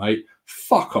sorry, mate."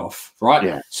 Fuck off, right?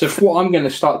 Yeah. So what I'm going to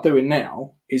start doing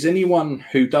now is, anyone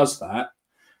who does that,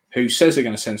 who says they're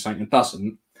going to send something and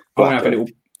doesn't, I'm going to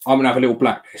have a little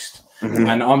blacklist.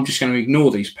 And I'm just going to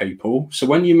ignore these people. So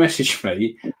when you message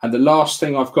me and the last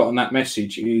thing I've got on that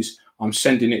message is, "I'm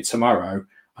sending it tomorrow,"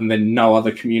 and then no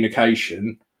other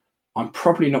communication, I'm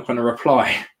probably not going to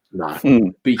reply. No.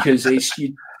 Because it's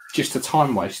just a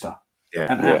time waster.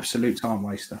 An absolute time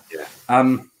waster. Yeah.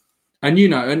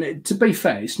 And to be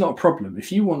fair, it's not a problem.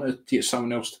 If you want to get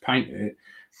someone else to paint it,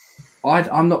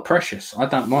 I'm not precious. I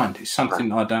don't mind. It's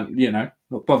something I don't,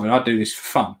 not bothered. I do this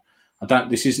for fun.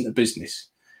 This isn't a business.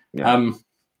 Yeah.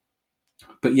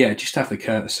 But yeah, just have the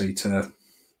courtesy to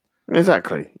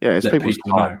exactly. Yeah, it's let people's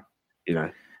people time, know.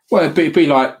 Well, it'd be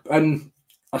like, and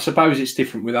I suppose it's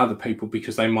different with other people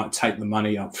because they might take the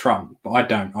money up front, but I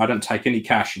don't. I don't take any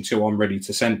cash until I'm ready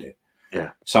to send it.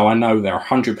 Yeah. So I know they're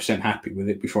 100% happy with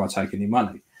it before I take any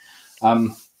money.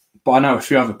 But I know a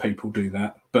few other people do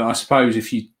that. But I suppose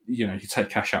if you take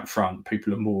cash up front,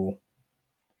 people are more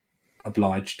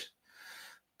obliged.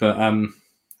 But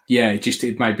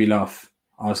it made me laugh.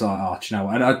 I was like, "Oh, do you know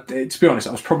what?" And to be honest,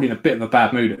 I was probably in a bit of a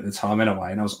bad mood at the time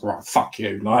anyway. And I was like, "Right, fuck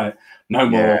you. Like, no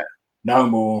more.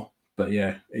 But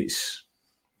yeah, it's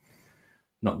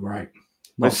not great.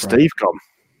 Where's Steve gone?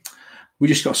 We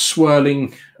just got a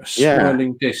swirling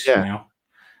disc now.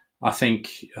 I think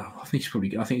he's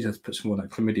had to put some more of that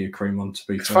chlamydia cream on. To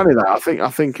be fair, funny that I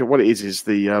think what it is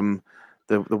the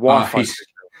Wi-Fi.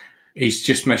 He's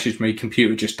just messaged me.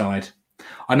 Computer just died.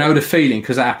 I know the feeling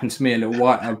because that happened to me a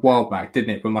while back,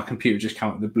 didn't it? When my computer just came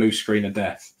up with the blue screen of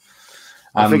death.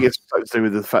 I think it's to do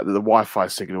with the fact that the Wi-Fi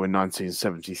signal in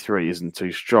 1973 isn't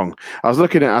too strong. I was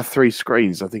looking at our 3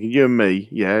 screens. I'm thinking, you and me,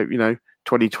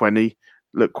 2020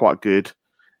 look quite good.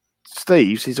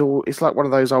 Steve's it's like one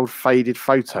of those old faded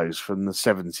photos from the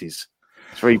 70s. It's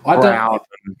very proud.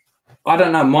 I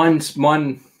don't know.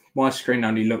 My screen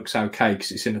only looks okay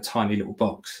because it's in a tiny little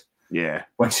box. Yeah.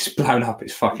 Once it's blown up,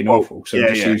 it's fucking awful. So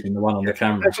I'm just using the one on the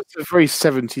camera. It's just a very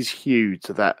 70s hue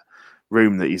to that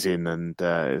room that he's in, and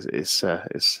it's well,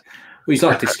 he's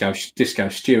like disco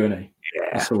Stew, isn't he? Yeah.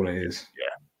 That's all it is.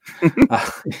 Yeah.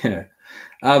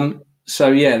 Yeah.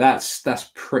 So yeah,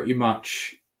 that's pretty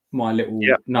much my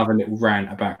another little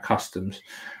rant about customs.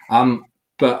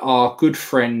 But our good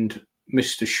friend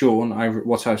Mr. Sean over at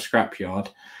Watto Scrapyard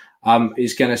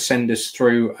is going to send us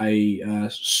through a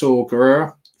Saw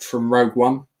Gerrera from Rogue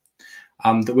One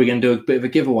that we're going to do a bit of a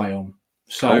giveaway on.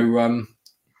 So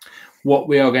what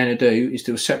we are going to do is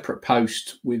do a separate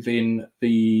post within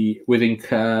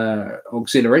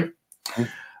Auxiliary,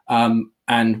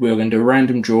 and we're going to do a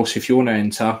random draw. So if you want to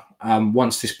enter,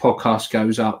 once this podcast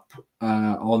goes up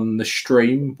on the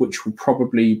stream, which will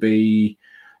probably be,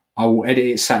 I will edit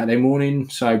it Saturday morning,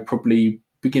 so probably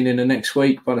beginning of next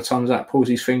week by the time Zach pulls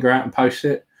his finger out and posts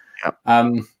it.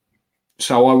 Yep.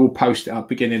 So I will post it up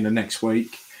beginning of next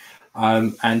week.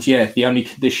 And yeah, the only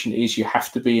condition is you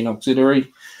have to be in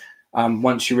Auxiliary.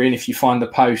 Once you're in, if you find the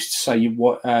post,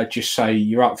 just say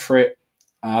you're up for it,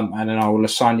 and then I will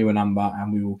assign you a number,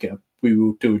 and we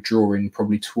will do a drawing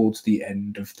probably towards the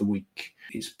end of the week.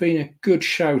 It's been a good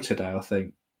show today, I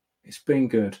think. It's been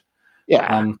good.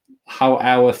 Yeah. How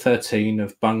hour 13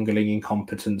 of bungling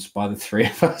incompetence by the three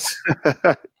of us.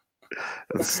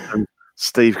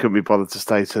 Steve couldn't be bothered to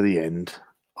stay to the end.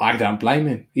 I don't blame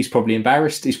him. He's probably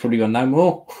embarrassed. He's probably gone no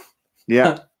more.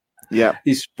 Yeah. Yeah.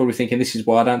 He's probably thinking this is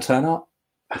why I don't turn up.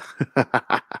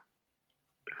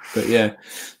 But yeah,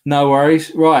 no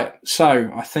worries. Right.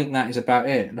 So I think that is about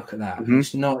it. Look at that.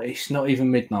 Mm-hmm. It's not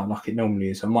even midnight like it normally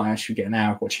is. I might actually get an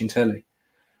hour watching telly.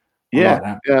 Yeah. Like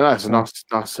that. Yeah, that's a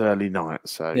nice early night.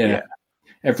 So yeah.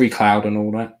 Every cloud and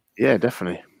all that. Yeah,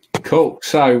 definitely. Cool.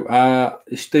 So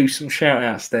let's do some shout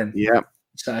outs then. Yeah.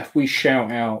 So if we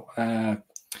shout out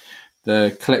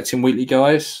the Collecting Weekly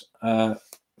guys,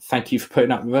 thank you for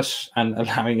putting up with us and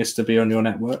allowing us to be on your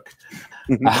network.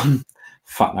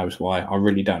 Fuck knows why. I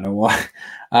really don't know why.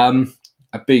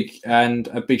 A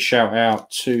big shout out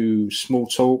to Small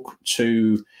Talk,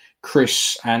 to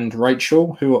Chris and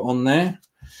Rachel who are on there.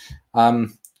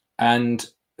 And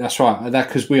that's right.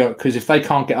 Because if they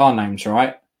can't get our names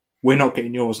right, we're not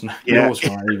getting yours right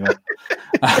either.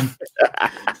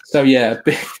 So yeah,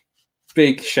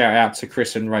 big shout out to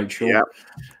Chris and Rachel. Yeah.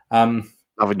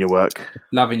 Loving your work.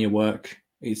 Loving your work.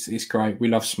 It's great. We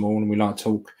love Small and we like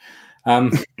talk.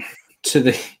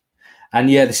 The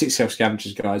 6L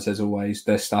Scavengers guys, as always,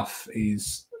 their stuff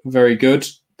is very good.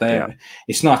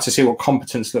 It's nice to see what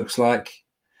competence looks like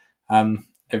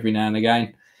every now and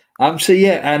again.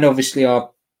 And obviously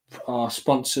our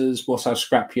sponsors, Watto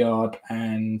Scrapyard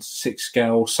and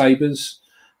 6Scale Sabres.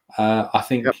 I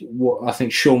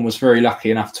think Sean was very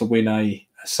lucky enough to win a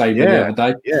Sabre the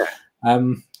other day. Yeah.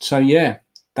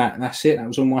 That's it. That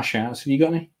was all my shout outs. Have you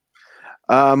got any?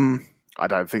 I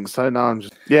don't think so. No, I'm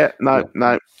just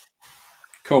no.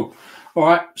 Cool. All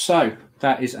right. So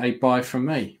that is a bye from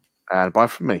me. And bye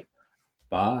from me.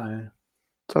 Bye.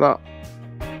 Ta-da.